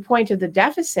to the point of the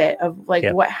deficit of like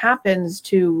what happens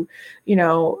to,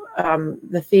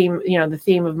 the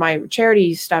theme of my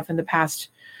charity stuff in the past,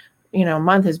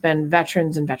 month has been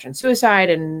veterans and veteran suicide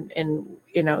and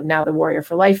now the Warrior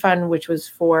for Life Fund, which was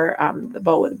for the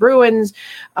Bowl with the Bruins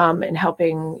and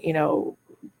helping,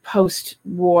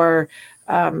 post-war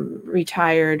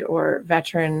retired or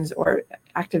veterans or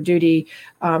active duty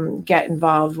get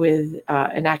involved with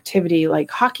an activity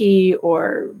like hockey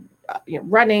or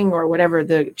running or whatever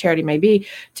the charity may be,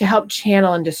 to help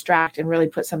channel and distract and really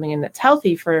put something in that's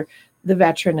healthy for the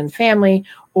veteran and family,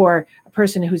 or a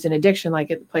person who's in addiction, like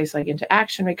at a place like Into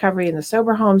Action Recovery and the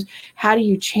sober homes. How do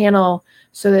you channel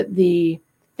so that the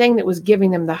thing that was giving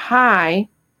them the high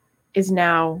is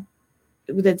now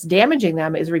that's damaging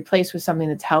them is replaced with something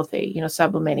that's healthy,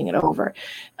 sublimating it over.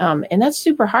 And that's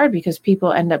super hard because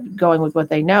people end up going with what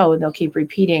they know and they'll keep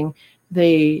repeating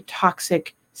the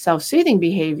toxic self-soothing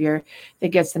behavior that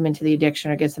gets them into the addiction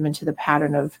or gets them into the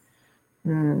pattern of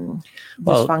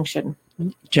dysfunction.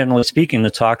 Generally speaking,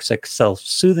 the toxic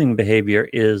self-soothing behavior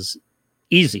is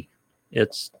easy.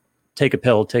 It's take a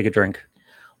pill, take a drink.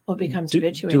 Well, it becomes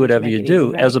habituated. Do whatever you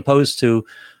do, as opposed to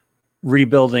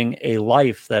rebuilding a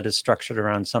life that is structured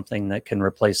around something that can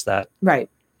replace that. Right.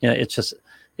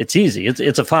 It's easy.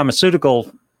 It's a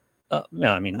pharmaceutical.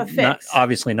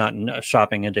 Obviously not a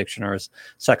shopping addiction or a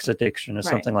sex addiction or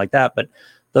something like that, but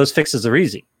those fixes are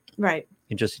easy. Right.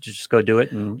 You just go do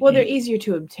it. They're easier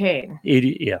to obtain.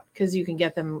 Because you can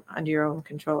get them under your own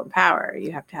control and power.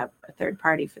 You have to have a third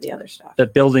party for the other stuff.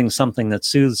 But building something that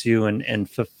soothes you and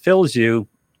fulfills you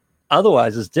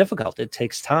otherwise is difficult. It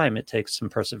takes time. It takes some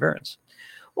perseverance.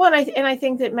 Well, and I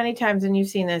think that many times, and you've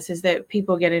seen this, is that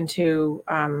people get into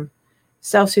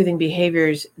self-soothing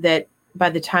behaviors that by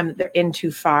the time that they're in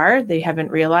too far, they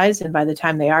haven't realized. And by the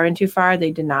time they are in too far,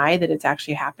 they deny that it's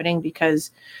actually happening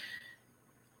because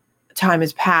time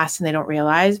has passed and they don't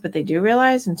realize, but they do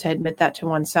realize. And to admit that to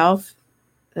oneself,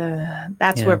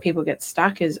 that's where people get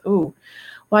stuck is, well,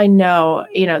 I know,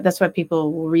 that's why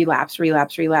people will relapse,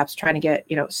 trying to get,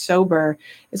 sober,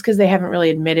 is because they haven't really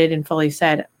admitted and fully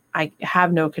said, I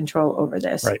have no control over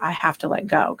this. Right. I have to let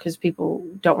go, because people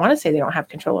don't want to say they don't have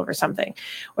control over something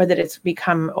or that it's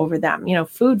become over them.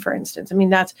 Food, for instance. I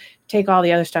mean, take all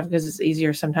the other stuff because it's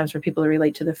easier sometimes for people to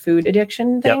relate to the food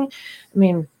addiction thing. Yep. I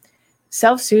mean,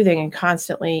 self-soothing and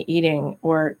constantly eating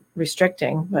or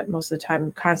restricting, but most of the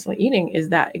time constantly eating, is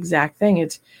that exact thing.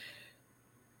 It's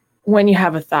when you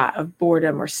have a thought of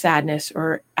boredom or sadness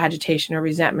or agitation or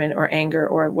resentment or anger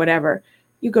or whatever,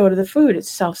 you go to the food. It's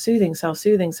self-soothing.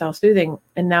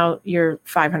 And now you're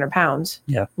 500 pounds,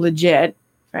 legit,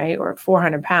 right? Or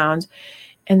 400 pounds.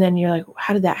 And then you're like,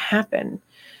 how did that happen?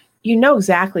 You know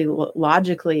exactly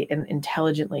logically and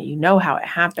intelligently, you know how it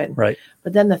happened. Right.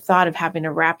 But then the thought of having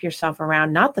to wrap yourself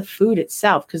around, not the food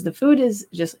itself, because the food is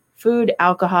just food,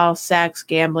 alcohol, sex,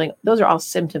 gambling. Those are all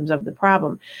symptoms of the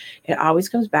problem. It always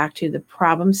comes back to the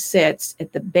problem sits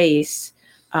at the base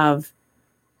of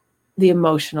the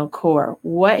emotional core.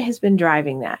 What has been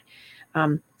driving that?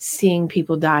 Seeing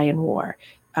people die in war,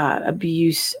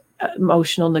 abuse,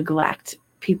 emotional neglect,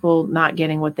 people not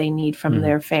getting what they need from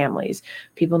their families,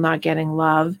 people not getting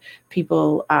love,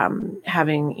 people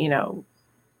having,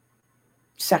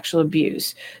 sexual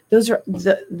abuse. Those are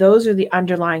the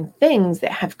underlying things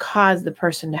that have caused the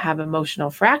person to have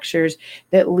emotional fractures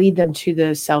that lead them to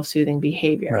the self-soothing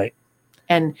behavior. Right.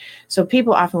 And so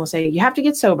people often will say, you have to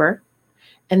get sober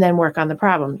and then work on the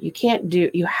problem.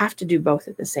 You have to do both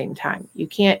at the same time.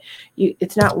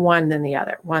 It's not one then the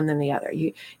other.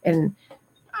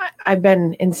 I've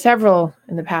been in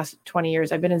the past 20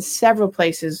 years, I've been in several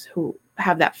places who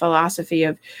have that philosophy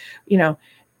of,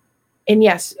 and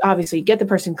yes, obviously get the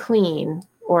person clean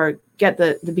or get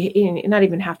the not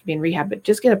even have to be in rehab, but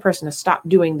just get a person to stop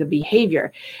doing the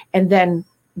behavior and then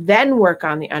work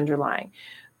on the underlying.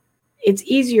 It's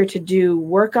easier to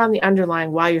work on the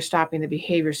underlying while you're stopping the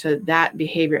behavior so that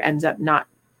behavior ends up not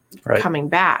coming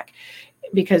back,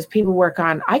 because people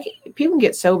can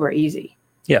get sober easy.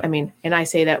 Yeah. I mean, and I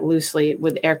say that loosely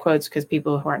with air quotes because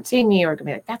people who aren't seeing me are going to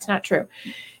be like, that's not true.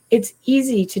 It's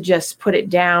easy to just put it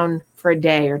down for a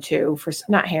day or two for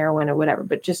not heroin or whatever,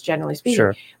 but just generally speaking.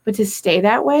 Sure. But to stay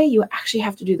that way, you actually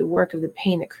have to do the work of the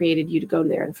pain that created you to go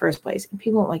there in the first place. And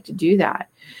people don't like to do that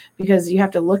because you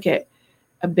have to look at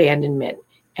abandonment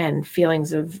and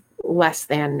feelings of less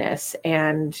thanness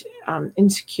and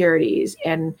insecurities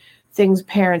and things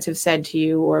parents have said to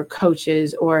you or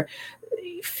coaches, or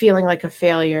feeling like a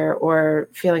failure or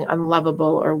feeling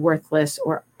unlovable or worthless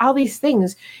or all these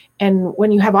things. And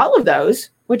when you have all of those,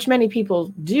 which many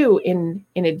people do in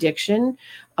addiction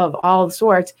of all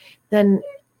sorts, then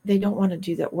they don't want to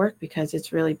do that work because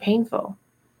it's really painful.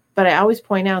 But I always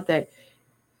point out that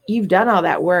you've done all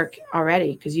that work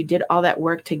already because you did all that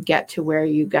work to get to where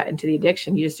you got into the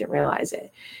addiction. You just didn't realize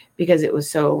it because it was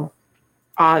so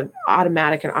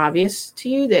automatic and obvious to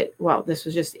you that, well, this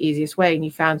was just the easiest way, and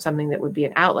you found something that would be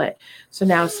an outlet. So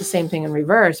now it's the same thing in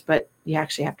reverse, but you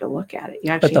actually have to look at it.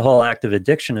 But the whole act of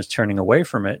addiction is turning away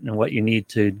from it, and what you need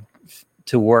to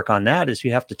work on that is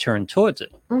you have to turn towards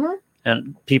it. Mm-hmm.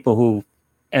 And people who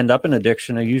end up in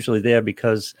addiction are usually there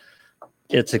because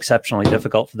it's exceptionally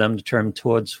difficult for them to turn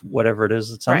towards whatever it is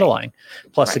that's underlying.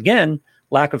 Plus, again,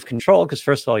 lack of control, because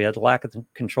first of all, you had the lack of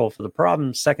control for the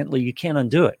problem. Secondly, you can't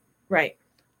undo it. Right.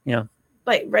 Yeah.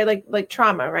 Like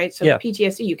trauma, right? So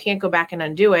PTSD, you can't go back and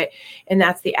undo it. And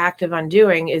that's the act of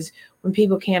undoing, is when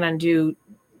people can't undo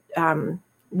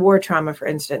war trauma, for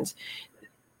instance,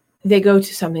 they go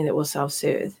to something that will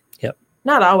self-soothe. Yep.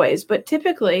 Not always, but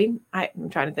typically, I'm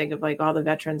trying to think of like all the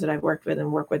veterans that I've worked with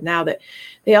and work with now, that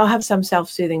they all have some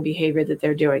self-soothing behavior that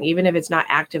they're doing. Even if it's not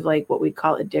active, like what we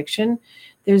call addiction,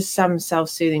 there's some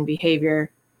self-soothing behavior.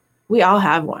 We all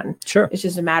have one. Sure. It's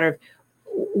just a matter of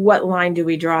what line do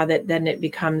we draw that then it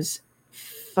becomes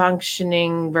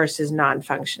functioning versus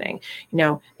non-functioning.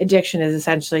 Addiction is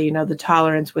essentially, the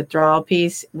tolerance withdrawal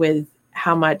piece with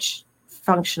how much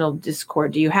functional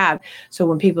discord do you have. So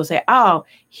when people say, oh,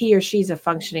 he or she's a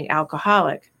functioning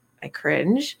alcoholic, I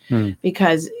cringe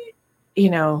because,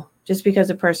 just because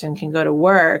a person can go to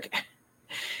work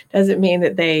doesn't mean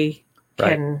that they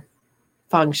can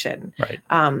function. Right.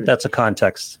 That's a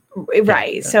context.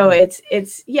 Right. Yeah. So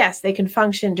it's yes, they can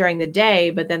function during the day,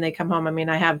 but then they come home. I mean,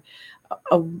 I have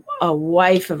a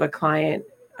wife of a client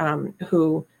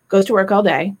who goes to work all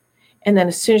day, and then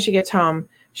as soon as she gets home,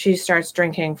 she starts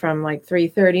drinking from like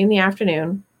 3:30 in the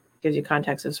afternoon. Gives you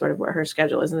context of sort of what her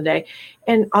schedule is in the day,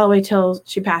 and all the way till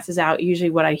she passes out. Usually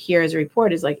what I hear as a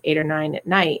report is like 8 or 9 at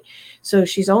night. So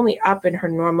she's only up in her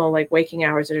normal like waking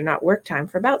hours that are not work time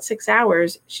for about 6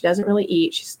 hours. She doesn't really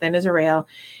eat. She's thin as a rail,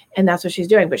 and that's what she's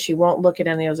doing. But she won't look at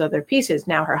any of those other pieces.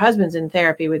 Now her husband's in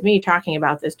therapy with me talking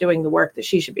about this, doing the work that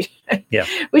she should be doing,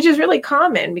 which is really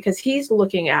common because he's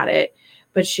looking at it,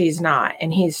 but she's not.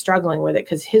 And he's struggling with it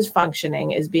because his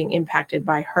functioning is being impacted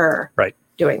by her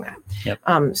doing that.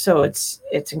 Yep. So it's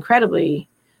incredibly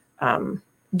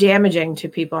damaging to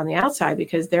people on the outside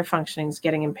because their functioning is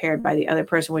getting impaired by the other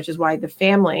person, which is why the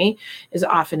family is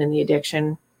often in the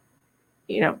addiction.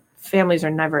 Families are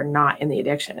never not in the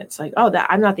addiction. It's like, oh, that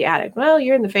I'm not the addict. Well,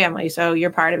 you're in the family, so you're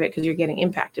part of it because you're getting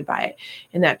impacted by it.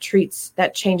 And that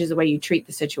changes the way you treat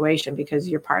the situation because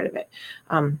you're part of it.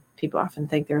 People often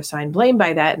think they're assigned blame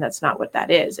by that, and that's not what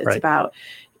that is. It's about,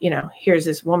 here's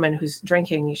this woman who's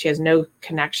drinking. She has no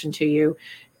connection to you.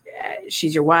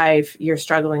 She's your wife. You're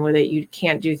struggling with it. You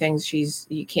can't do things.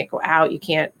 You can't go out. You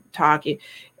can't talk.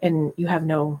 And you have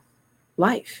no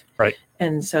life. Right.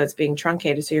 And so it's being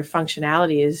truncated. So your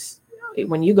functionality is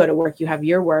when you go to work, you have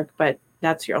your work, but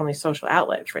that's your only social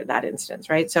outlet for that instance,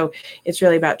 right? So it's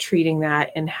really about treating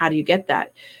that and how do you get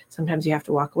that? Sometimes you have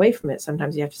to walk away from it.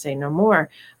 Sometimes you have to say no more.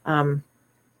 In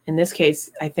this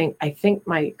case, I think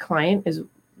my client is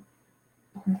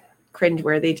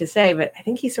cringeworthy to say, but I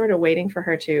think he's sort of waiting for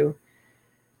her to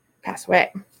pass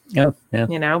away. Yeah.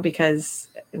 Because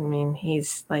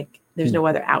he's like, there's no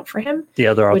other out for him. The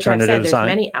other alternative there's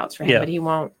many outs for him, but he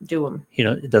won't do them.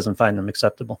 It doesn't find them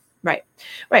acceptable. Right.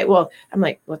 Well, I'm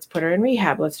like, let's put her in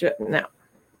rehab. Let's do it. No.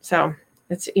 So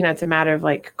it's, it's a matter of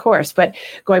like course, but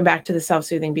going back to the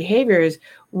self-soothing behaviors,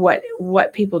 what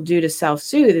people do to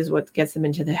self-soothe is what gets them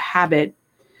into the habit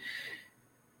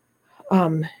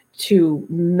to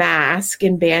mask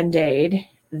and band-aid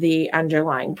the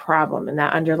underlying problem. And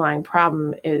that underlying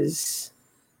problem is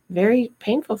very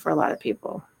painful for a lot of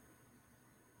people,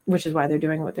 which is why they're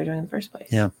doing what they're doing in the first place.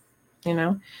 Yeah.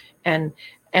 And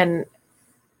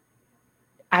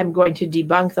I'm going to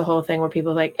debunk the whole thing where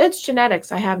people are like, it's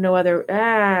genetics. I have no other,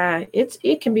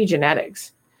 it can be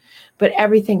genetics, but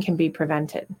everything can be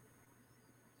prevented.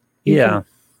 You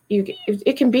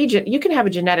can have a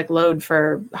genetic load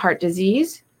for heart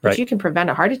disease, but you can prevent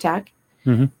a heart attack.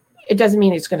 Mm-hmm. It doesn't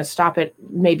mean it's going to stop it,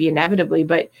 maybe inevitably,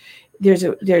 but there's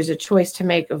a choice to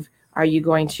make of, are you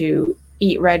going to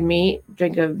eat red meat,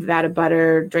 drink a vat of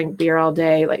butter, drink beer all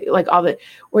day, like all that,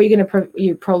 or are you going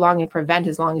to prolong and prevent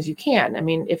as long as you can?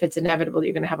 If it's inevitable that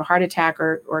you're going to have a heart attack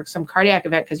or some cardiac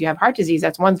event because you have heart disease,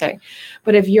 that's one thing.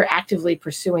 But if you're actively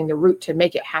pursuing the route to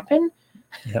make it happen,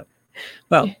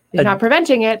 well, you're not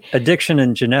preventing it. Addiction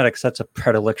and genetics, that's a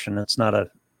predilection. It's not a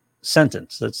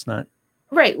sentence. That's not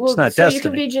right. Well, it's not so destiny. You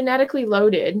can be genetically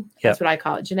loaded. That's what I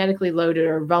call it. Genetically loaded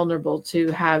or vulnerable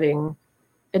to having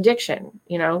addiction.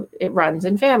 It runs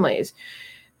in families,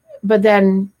 but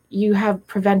then you have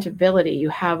preventability. You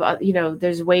have,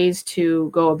 there's ways to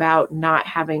go about not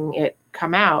having it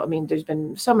come out. There's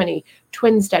been so many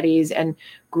twin studies and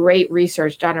great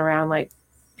research done around like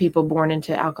people born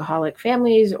into alcoholic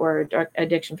families or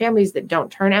addiction families that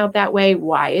don't turn out that way.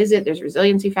 Why is it? There's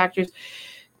resiliency factors.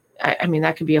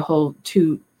 That could be a whole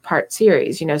 2-part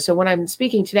series, So when I'm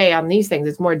speaking today on these things,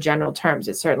 it's more general terms.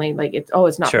 It's certainly like, it's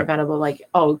not preventable. Like,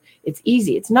 it's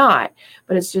easy. It's not,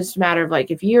 but it's just a matter of like,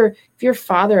 if your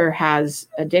father has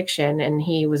addiction and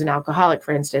he was an alcoholic,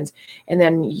 for instance, and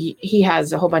then he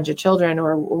has a whole bunch of children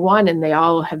or one, and they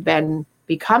all have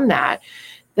become that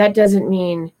doesn't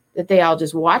mean that they all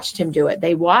just watched him do it.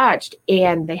 They watched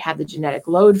and they had the genetic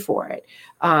load for it.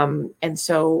 And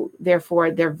so therefore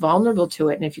they're vulnerable to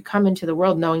it. And if you come into the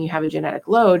world knowing you have a genetic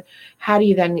load, how do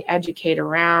you then educate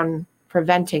around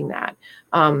preventing that?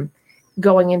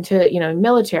 Going into,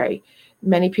 military,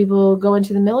 many people go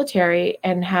into the military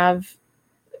and have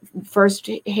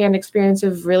first-hand experience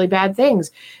of really bad things.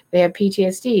 They have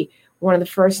PTSD. One of the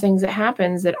first things that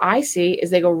happens that I see is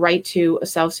they go right to a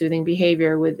self-soothing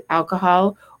behavior with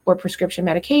alcohol or prescription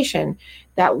medication.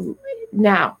 That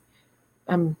now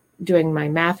I'm doing my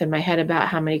math in my head about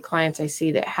how many clients I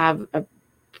see that have a,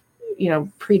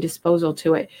 predisposal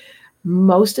to it.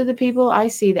 Most of the people I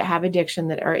see that have addiction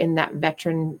that are in that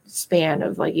veteran span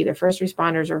of like either first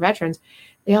responders or veterans,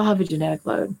 they all have a genetic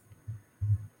load.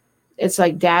 It's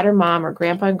like dad or mom or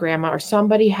grandpa and grandma or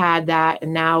somebody had that,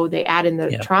 and now they add in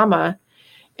the trauma,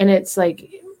 and it's like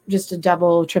just a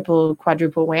double, triple,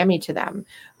 quadruple whammy to them.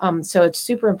 So it's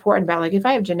super important about like, if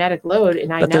I have genetic load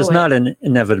and I know there's not an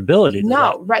inevitability.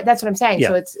 No, right. That's what I'm saying.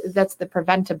 So that's the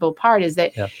preventable part is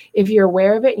that if you're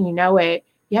aware of it and you know it,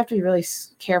 you have to be really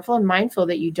careful and mindful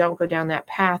that you don't go down that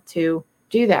path to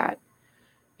do that,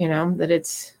 that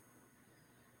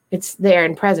it's there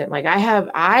and present. Like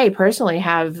I personally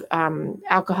have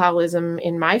alcoholism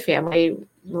in my family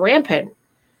rampant.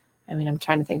 I'm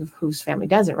trying to think of whose family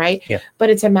doesn't, right? Yeah. But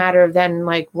it's a matter of then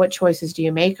like, what choices do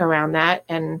you make around that,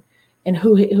 and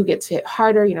who gets hit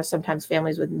harder? Sometimes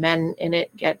families with men in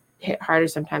it get hit harder,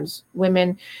 sometimes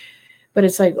women. But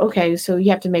it's like, okay, so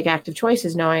you have to make active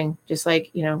choices, knowing just like,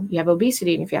 you have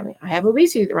obesity in your family. I have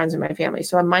obesity that runs in my family,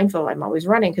 so I'm mindful. I'm always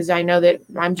running because I know that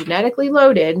I'm genetically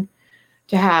loaded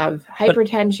to have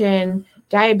hypertension,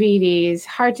 diabetes,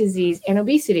 heart disease, and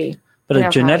obesity. But a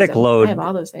genetic load. I have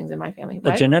all those things in my family.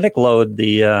 A genetic load,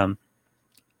 the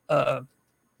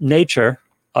nature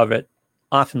of it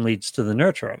often leads to the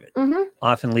nurture of it.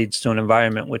 Often leads to an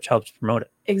environment which helps promote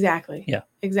it. Exactly. Yeah.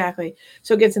 Exactly.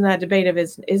 So it gets in that debate of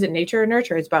is it nature or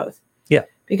nurture? It's both. Yeah.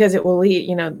 Because it will lead,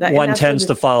 that one tends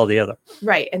to follow the other.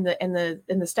 Right. And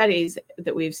the studies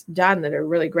that we've done that are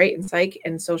really great in psych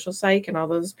and social psych and all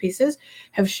those pieces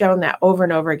have shown that over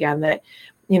and over again that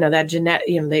that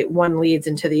genetic, one leads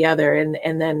into the other,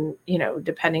 and then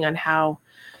depending on how.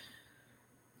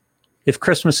 If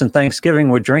Christmas and Thanksgiving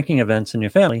were drinking events in your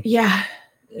family, yeah,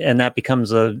 and that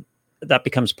becomes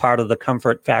part of the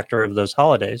comfort factor of those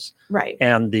holidays, right,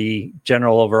 and the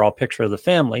general overall picture of the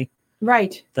family,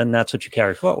 right, then that's what you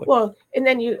carry forward. Well,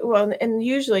 and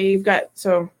usually you've got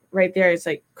right there it's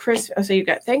like Christmas. So you've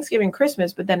got Thanksgiving,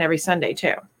 Christmas, but then every Sunday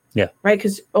too. Yeah, right,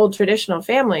 because old traditional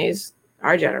families.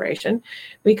 Our generation,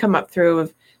 we come up through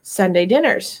of Sunday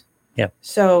dinners. Yeah.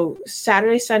 So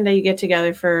Saturday, Sunday, you get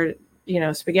together for,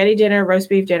 spaghetti dinner, roast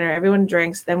beef dinner, everyone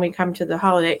drinks. Then we come to the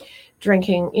holiday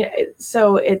drinking.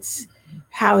 So it's,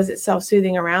 how is it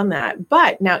self-soothing around that?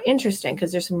 But now interesting,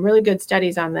 because there's some really good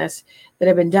studies on this that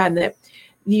have been done that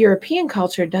the European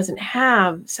culture doesn't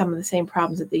have some of the same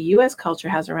problems that the U.S. culture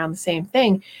has around the same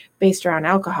thing based around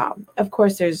alcohol. Of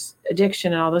course, there's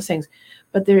addiction and all those things.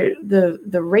 But the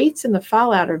rates and the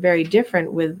fallout are very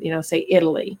different with, say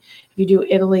Italy. If you do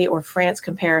Italy or France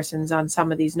comparisons on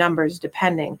some of these numbers,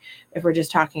 depending if we're just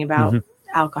talking about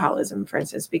alcoholism, for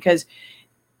instance, because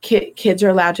kids are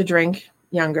allowed to drink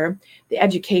younger. The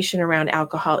education around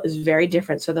alcohol is very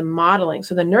different. So the modeling,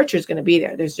 so the nurture is going to be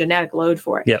there. There's genetic load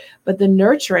for it. Yep. But the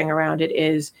nurturing around it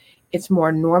it's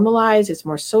more normalized, it's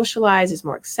more socialized, it's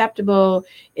more acceptable,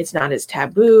 it's not as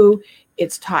taboo.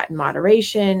 It's taught in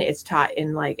moderation. It's taught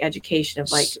in education of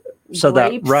so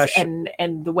that rush and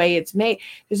the way it's made.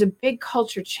 There's a big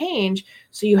culture change,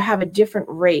 so you have a different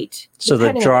rate. So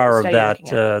the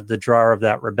drawer of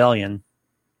that rebellion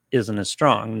isn't as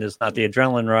strong. There's not the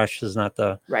adrenaline rush. There's not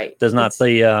the right. There's not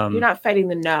the. You're not fighting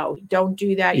the no. Don't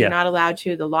do that. You're not allowed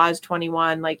to. The law is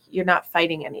 21. You're not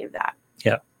fighting any of that.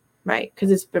 Yeah. Right, because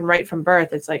it's been right from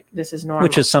birth. It's this is normal.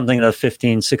 Which is something that a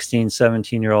 15, 16,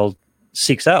 17-year-old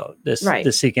seeks out. They're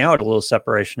seeking out a little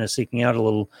separation. They're seeking out a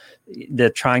little.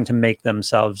 They're trying to make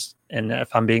themselves. And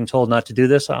if I'm being told not to do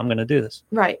this, I'm going to do this.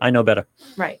 Right. I know better.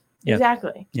 Right. Yeah.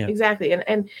 Exactly. Yeah. Exactly.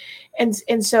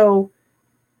 And so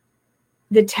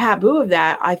the taboo of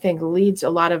that, I think, leads a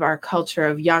lot of our culture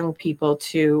of young people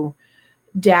to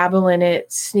dabble in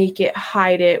it, sneak it,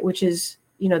 hide it, which is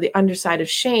the underside of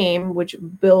shame, which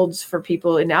builds for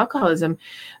people in alcoholism.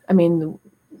 I mean,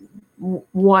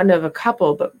 one of a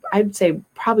couple, but I'd say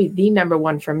probably the number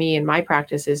one for me in my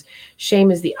practice is shame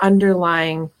is the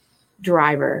underlying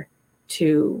driver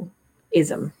to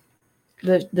ism.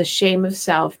 The shame of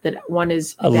self that one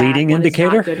is a bad, leading one indicator,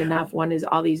 is not good enough, one is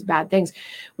all these bad things,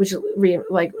 which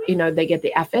they get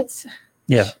the F-its.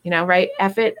 Yeah. Right?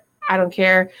 F it. I don't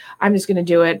care. I'm just going to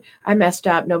do it. I messed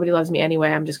up. Nobody loves me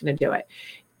anyway. I'm just going to do it.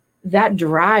 That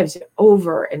drives it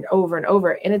over and over and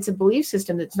over. And it's a belief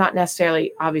system that's not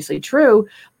necessarily obviously true,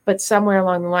 but somewhere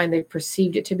along the line, they've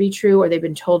perceived it to be true, or they've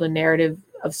been told a narrative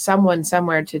of someone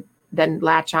somewhere to then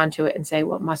latch onto it and say,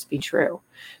 well, it must be true.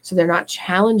 So they're not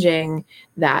challenging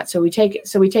that. So we take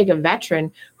a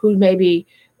veteran who maybe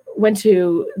went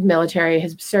to the military,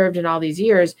 has served in all these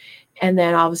years, and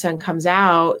then all of a sudden comes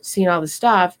out, seeing all the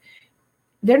stuff.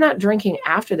 They're not drinking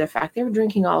after the fact. They were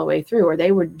drinking all the way through, or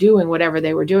they were doing whatever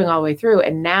they were doing all the way through.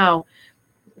 And now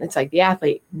it's like the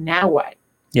athlete, now what?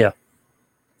 Yeah.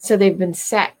 So they've been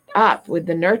set up with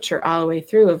the nurture all the way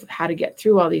through of how to get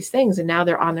through all these things. And now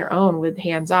they're on their own with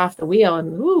hands off the wheel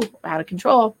and out of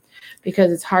control,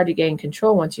 because it's hard to gain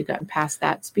control once you've gotten past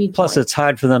that speed. Plus, it's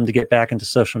hard for them to get back into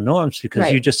social norms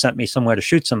because you just sent me somewhere to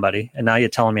shoot somebody. And now you're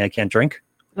telling me I can't drink.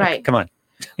 Right. Okay, come on.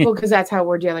 Well, because that's how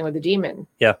we're dealing with the demon.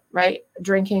 Yeah. Right.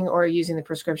 Drinking or using the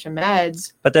prescription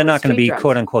meds. But they're not going to be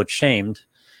quote unquote shamed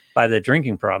by their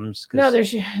drinking problems. No,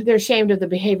 they're ashamed of the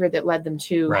behavior that led them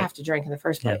to have to drink in the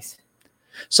first place. Yeah.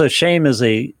 So shame is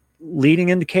a leading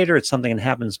indicator. It's something that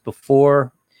happens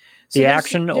before the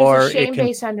action, or a shame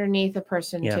base underneath a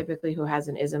person typically who has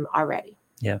an ism already.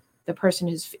 Yeah. The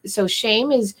person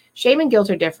shame and guilt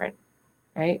are different,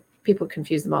 right? People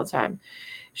confuse them all the time.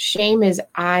 Shame is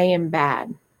I am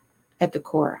bad at the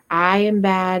core. I am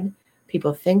bad.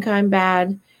 People think I'm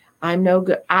bad. I'm no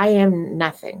good. I am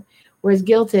nothing. Whereas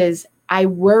guilt is I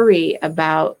worry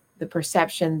about the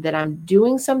perception that I'm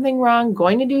doing something wrong,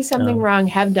 going to do something wrong,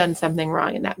 have done something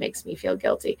wrong, and that makes me feel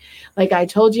guilty. Like I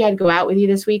told you I'd go out with you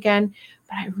this weekend,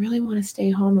 but I really want to stay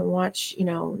home and watch,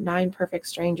 9 Perfect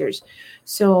Strangers.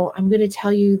 So I'm going to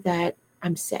tell you that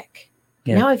I'm sick.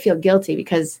 Yeah. Now I feel guilty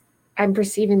because I'm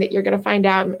perceiving that you're going to find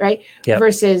out, right? Yep.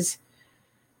 Versus...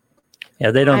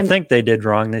 Yeah, they don't think they did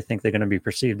wrong. They think they're going to be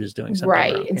perceived as doing something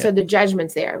right. wrong. And so the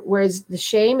judgment's there. Whereas the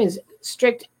shame is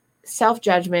strict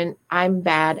self-judgment. I'm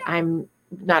bad. I'm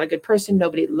not a good person.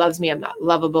 Nobody loves me. I'm not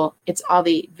lovable. It's all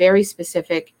the very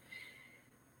specific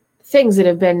things that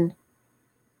have been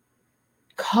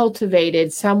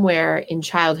cultivated somewhere in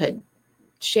childhood.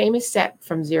 Shame is set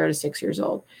from 0 to 6 years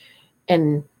old.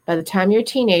 And by the time you're a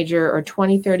teenager or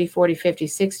 20, 30, 40, 50,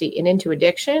 60 and into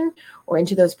addiction or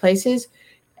into those places,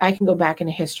 I can go back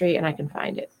into history and I can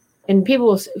find it. And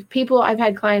people, I've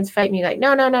had clients fight me like,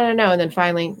 no. And then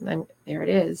finally, there it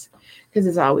is, because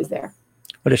it's always there.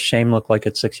 What does shame look like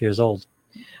at 6 years old?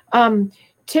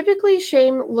 Typically,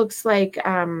 shame looks like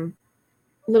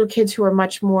little kids who are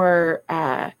much more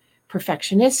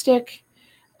perfectionistic.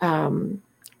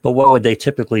 But what would they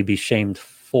typically be shamed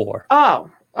for?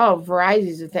 Oh,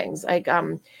 varieties of things. Like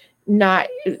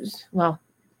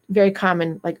very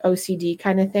common, like OCD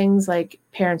kind of things. Like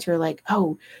parents are like,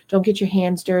 oh, don't get your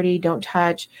hands dirty, don't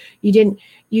touch. You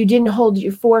didn't hold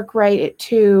your fork right at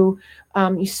 2.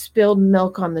 You spilled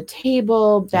milk on the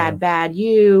table. Bad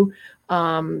you.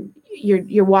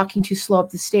 You're walking too slow up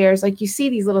the stairs. Like you see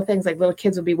these little things, like little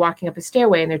kids will be walking up a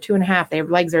stairway and they're 2.5. Their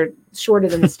legs are shorter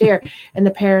than the stair. And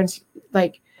the parents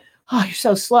like, oh, you're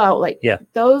so slow. Like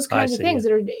those kinds of things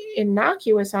that are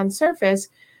innocuous on surface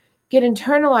get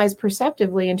internalized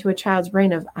perceptively into a child's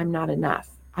brain of I'm not enough.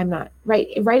 I'm not right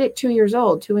at 2 years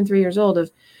old, 2 and 3 years old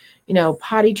of,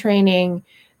 potty training,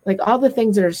 like all the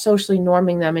things that are socially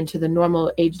norming them into the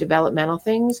normal age developmental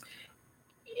things.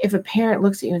 If a parent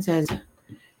looks at you and says,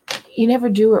 you never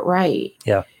do it right.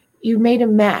 Yeah. You made a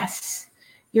mess.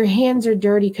 Your hands are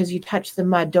dirty because you touched the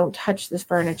mud. Don't touch this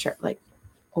furniture. Like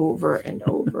over and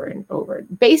over and over.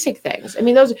 Basic things. I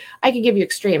mean, those, I could give you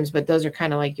extremes, but those are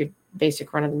kind of like your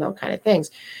basic run of the mill kind of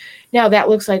things. Now that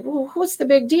looks like, well, what's the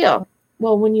big deal?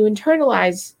 Well, when you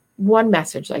internalize one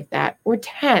message like that or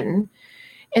 10,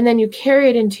 and then you carry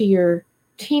it into your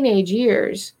teenage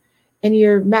years and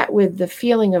you're met with the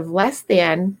feeling of less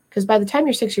than, because by the time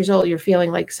you're 6 years old, you're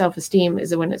feeling like self-esteem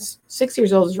is when it's 6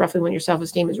 years old is roughly when your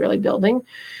self-esteem is really building.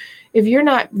 If you're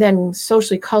not then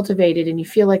socially cultivated and you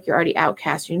feel like you're already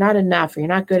outcast, you're not enough, or you're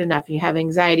not good enough, and you have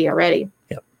anxiety already.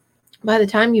 Yep. By the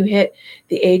time you hit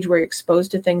the age where you're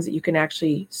exposed to things that you can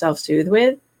actually self-soothe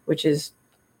with, which is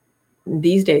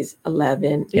these days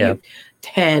 11,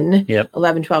 10,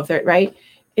 11, 12, 13, right?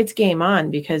 It's game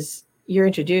on because you're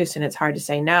introduced and it's hard to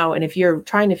say no. And if you're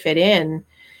trying to fit in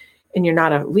and you're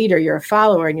not a leader, you're a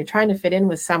follower, and you're trying to fit in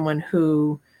with someone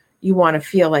who you want to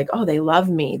feel like, oh, they love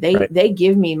me. They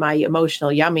give me my emotional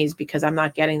yummies because I'm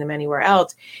not getting them anywhere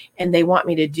else. And they want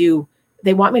me to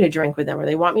drink with them, or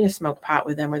they want me to smoke pot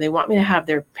with them, or they want me to have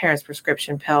their parents'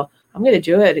 prescription pill. I'm going to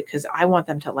do it because I want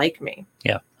them to like me.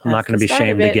 Yeah. I'm not going to be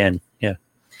shamed again. Yeah.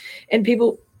 And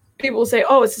people will say,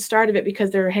 oh, it's the start of it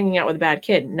because they're hanging out with a bad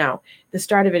kid. No, the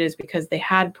start of it is because they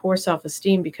had poor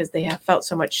self-esteem because they have felt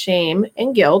so much shame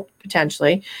and guilt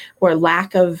potentially, or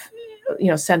lack of,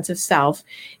 sense of self,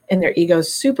 and their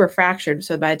ego's super fractured.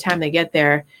 So by the time they get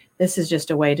there, this is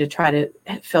just a way to try to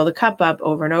fill the cup up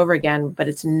over and over again, but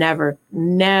it's never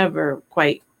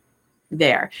quite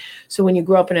there. So when you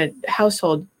grow up in a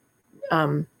household,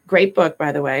 great book,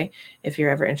 by the way, if you're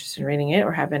ever interested in reading it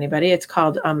or have anybody, it's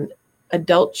called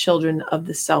Adult Children of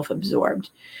the Self-Absorbed.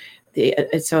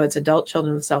 So it's Adult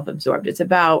Children of the Self-Absorbed. It's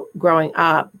about growing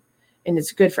up, and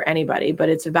it's good for anybody, but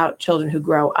it's about children who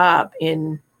grow up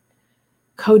in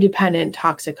codependent,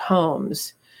 toxic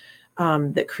homes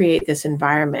that create this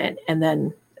environment, and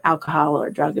then alcohol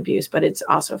or drug abuse. But it's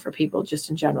also for people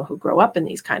just in general who grow up in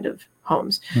these kind of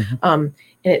homes. Mm-hmm. And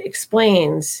it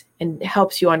explains and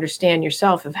helps you understand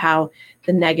yourself of how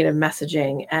the negative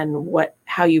messaging and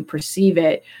how you perceive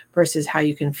it versus how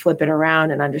you can flip it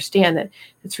around and understand that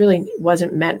it's really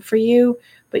wasn't meant for you,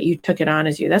 but you took it on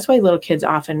as you. That's why little kids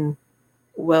often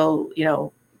will,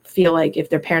 feel like if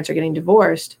their parents are getting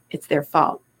divorced, it's their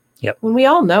fault. Yep. When we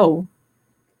all know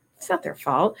it's not their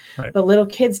fault, right. But little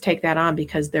kids take that on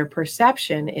because their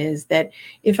perception is that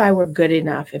if I were good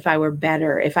enough, if I were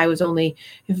better, if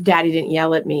daddy didn't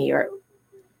yell at me, or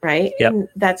right. Yep.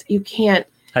 And you can't.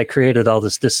 I created all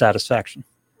this dissatisfaction.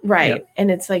 Right. Yep.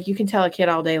 And it's like, you can tell a kid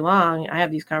all day long. I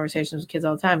have these conversations with kids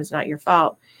all the time. It's not your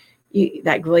fault.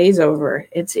 That glaze over,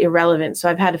 it's irrelevant. So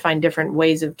I've had to find different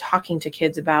ways of talking to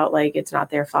kids about like, it's not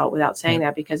their fault without saying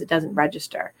that, because it doesn't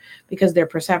register, because their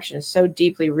perception is so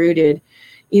deeply rooted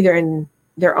either in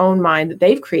their own mind that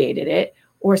they've created it,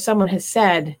 or someone has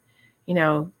said, you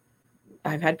know,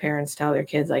 I've had parents tell their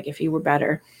kids, like, if you were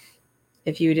better,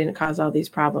 if you didn't cause all these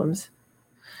problems.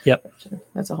 Yep.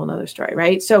 That's a whole nother story,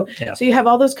 right? So you have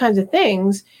all those kinds of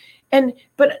things.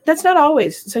 But that's not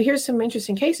always. So here's some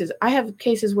interesting cases. I have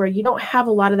cases where you don't have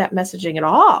a lot of that messaging at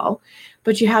all,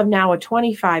 but you have now a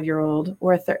 25-year-old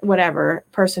or whatever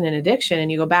person in addiction,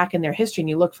 and you go back in their history and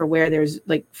you look for where there's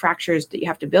like fractures that you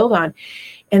have to build on.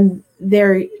 And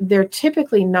they're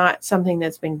typically not something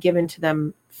that's been given to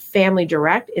them family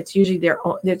direct. It's usually their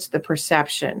own, it's the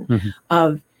perception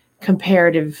of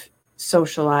comparative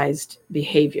socialized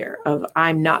behavior of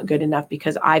I'm not good enough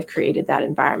because I've created that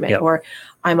environment, or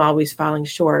I'm always falling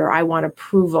short, or I want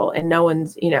approval, and no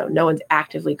one's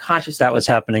actively conscious. That was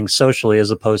happening socially as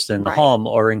opposed to in the home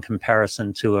or in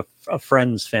comparison to a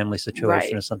friend's family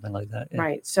situation or something like that. Yeah.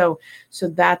 Right. So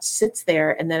that sits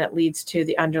there, and then it leads to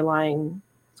the underlying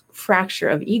fracture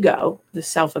of ego, the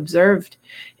self-observed,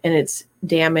 and it's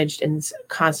damaged and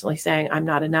constantly saying, I'm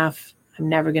not enough. I'm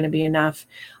never going to be enough.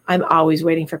 I'm always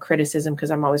waiting for criticism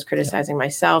because I'm always criticizing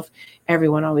myself.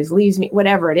 Everyone always leaves me,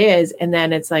 whatever it is. And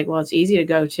then it's like, well, it's easy to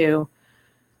go to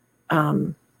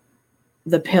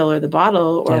the pill or the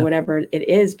bottle or whatever it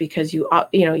is, because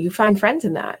you find friends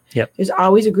in that. There's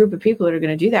always a group of people that are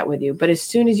going to do that with you. But as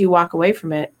soon as you walk away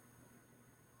from it,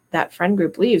 that friend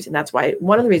group leaves. And that's why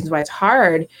one of the reasons why it's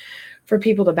hard for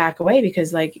people to back away,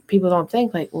 because like people don't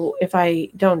think like, well, if I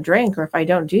don't drink or if I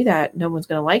don't do that, no one's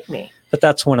going to like me. But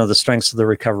that's one of the strengths of the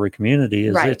recovery community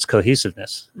is its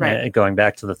cohesiveness. Going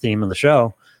back to the theme of the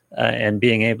show, and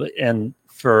being able, and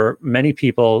for many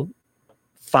people,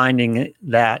 finding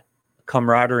that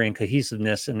camaraderie and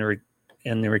cohesiveness in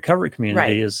the recovery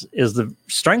community is the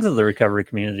strength of the recovery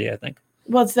community, I think.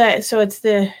 Well, it's that. So it's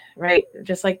the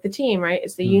just like the team, right?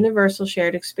 It's the universal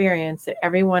shared experience that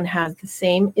everyone has the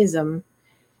same ism,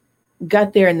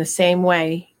 got there in the same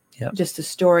way. Just the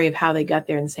story of how they got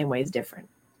there in the same way is different.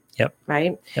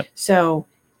 Right. So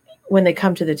when they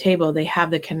come to the table, they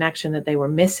have the connection that they were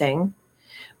missing.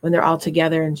 When they're all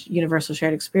together in universal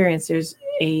shared experience, there's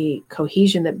a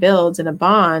cohesion that builds and a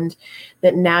bond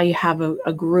that now you have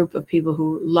a group of people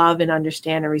who love and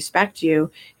understand and respect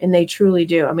you. And they truly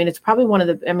do. I mean, it's probably one of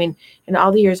the, in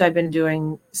all the years I've been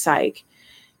doing psych,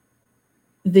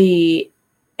 the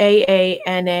AA,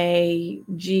 NA,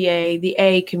 GA, the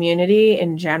A community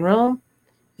in general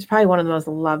is probably one of the most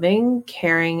loving,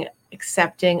 caring,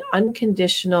 accepting,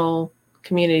 unconditional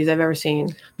communities I've ever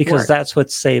seen. Because that's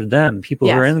what saved them. People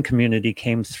who are in the community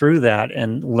came through that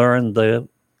and learned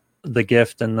the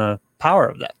gift and the power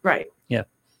of that. Right.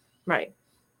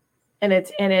 And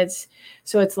it's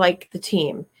so it's like the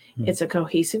team. It's a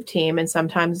cohesive team, and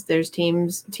sometimes there's team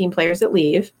players that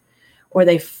leave, or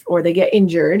they get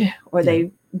injured, or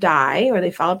they die, or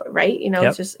they fall up. Right.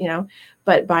 It's just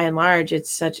But by and large,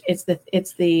 it's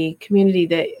the community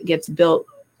that gets built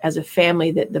as a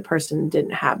family that the person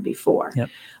didn't have before,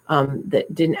 that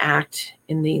didn't act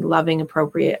in the loving,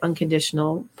 appropriate,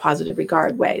 unconditional, positive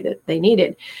regard way that they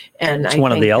needed. And it's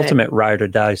one of the ultimate ride or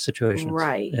die situations.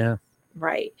 Right. Yeah.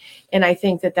 Right. And I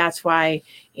think that's why,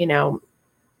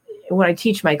 when I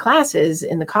teach my classes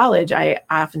in the college, I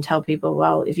often tell people,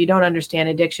 well, if you don't understand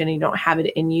addiction and you don't have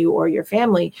it in you or your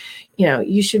family,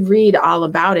 you should read all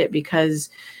about it, because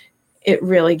it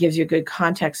really gives you a good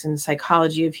context in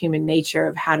psychology of human nature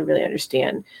of how to really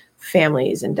understand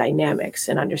families and dynamics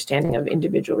and understanding of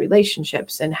individual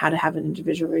relationships and how to have an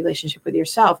individual relationship with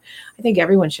yourself. I think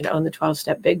everyone should own the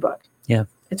 12-step big book. Yeah.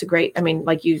 It's a great,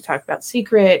 like you talked about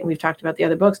Secret, and we've talked about the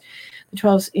other books, the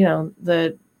 12,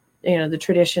 the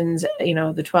traditions,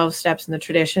 the 12 steps and the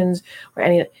traditions,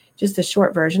 or just the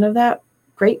short version of that.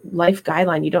 Great life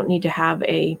guideline. You don't need to have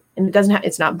and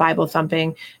it's not Bible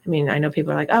thumping. I know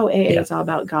people are like, oh, AA, it's all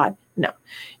about God. No,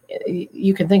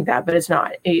 you can think that, but it's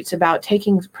not. It's about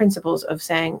taking principles of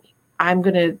saying, I'm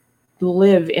going to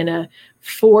live in a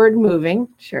forward moving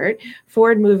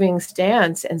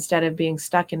stance instead of being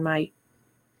stuck in my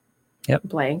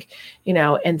blank,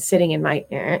 and sitting in my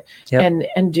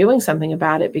and doing something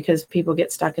about it, because people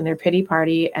get stuck in their pity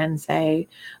party and say,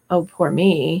 oh, poor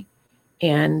me.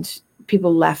 And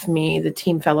people left me, the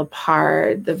team fell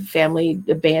apart, the family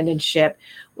abandoned ship.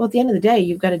 Well, at the end of the day,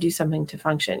 you've got to do something to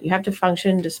function. You have to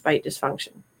function despite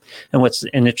dysfunction. And what's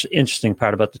an interesting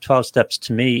part about the 12 steps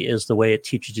to me is the way it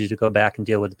teaches you to go back and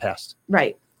deal with the past.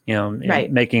 Right.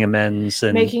 Making amends,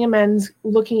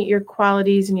 looking at your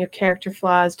qualities and your character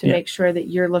flaws to make sure that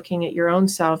you're looking at your own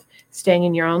self, staying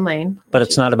in your own lane. But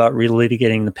it's not about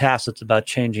relitigating the past. It's about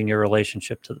changing your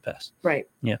relationship to the past. Right.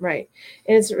 Yeah. Right.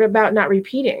 And it's about not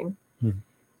repeating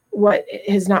what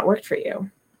has not worked for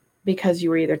you. because you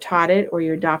were either taught it or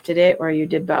you adopted it or you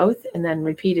did both and then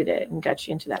repeated it and got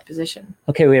you into that position.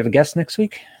 Okay, we have a guest next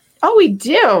week. Oh, we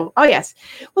do. Oh, yes.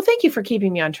 Well, thank you for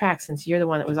keeping me on track since you're the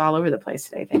one that was all over the place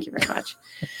today. Thank you very much.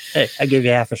 Hey, I gave you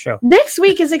half a show. Next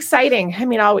week is exciting. I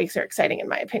mean, all weeks are exciting in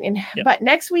my opinion. Yep. But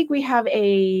next week we have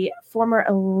a former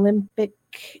Olympic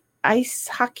ice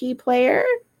hockey player.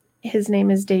 His name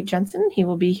is Dave Jensen. He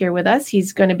will be here with us.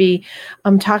 He's going to be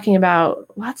talking about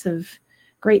lots of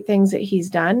great things that he's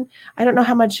done. I don't know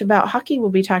how much about hockey we'll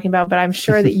be talking about, but I'm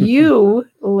sure that you,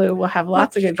 Lou, will have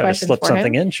lots of good questions slip for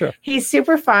something him. In, sure. He's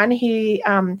super fun. He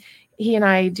and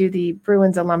I do the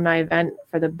Bruins alumni event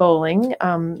for the bowling,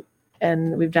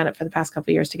 and we've done it for the past couple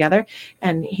of years together.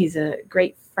 And he's a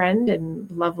great friend and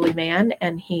lovely man,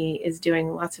 and he is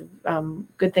doing lots of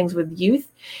good things with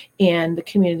youth and the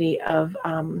community of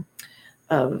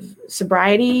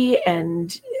sobriety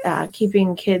and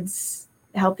keeping kids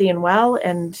healthy and well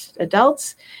and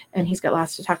adults. And he's got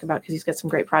lots to talk about because he's got some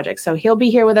great projects. So he'll be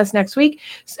here with us next week.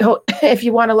 So if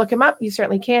you want to look him up, you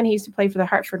certainly can. He used to play for the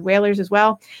Hartford Whalers as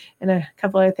well and a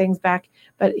couple other things back,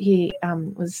 but he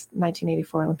was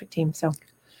 1984 Olympic team. So,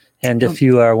 and if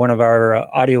you are one of our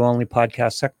audio only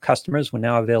podcast customers, we're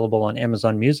now available on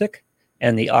Amazon Music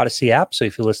and the Odyssey app. So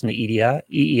if you listen to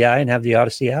EEI and have the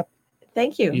Odyssey app,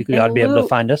 thank you. You ought to be able to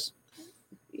find us.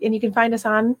 And you can find us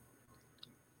on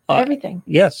everything.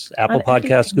 Yes. Apple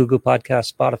Podcasts, Google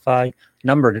Podcasts, Spotify,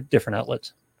 number of different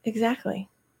outlets. Exactly.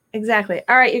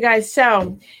 All right, you guys.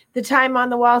 So the time on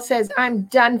the wall says I'm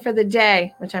done for the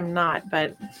day, which I'm not,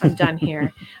 but I'm done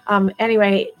here.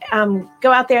 Anyway,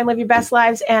 go out there and live your best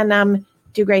lives and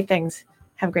do great things.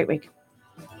 Have a great week.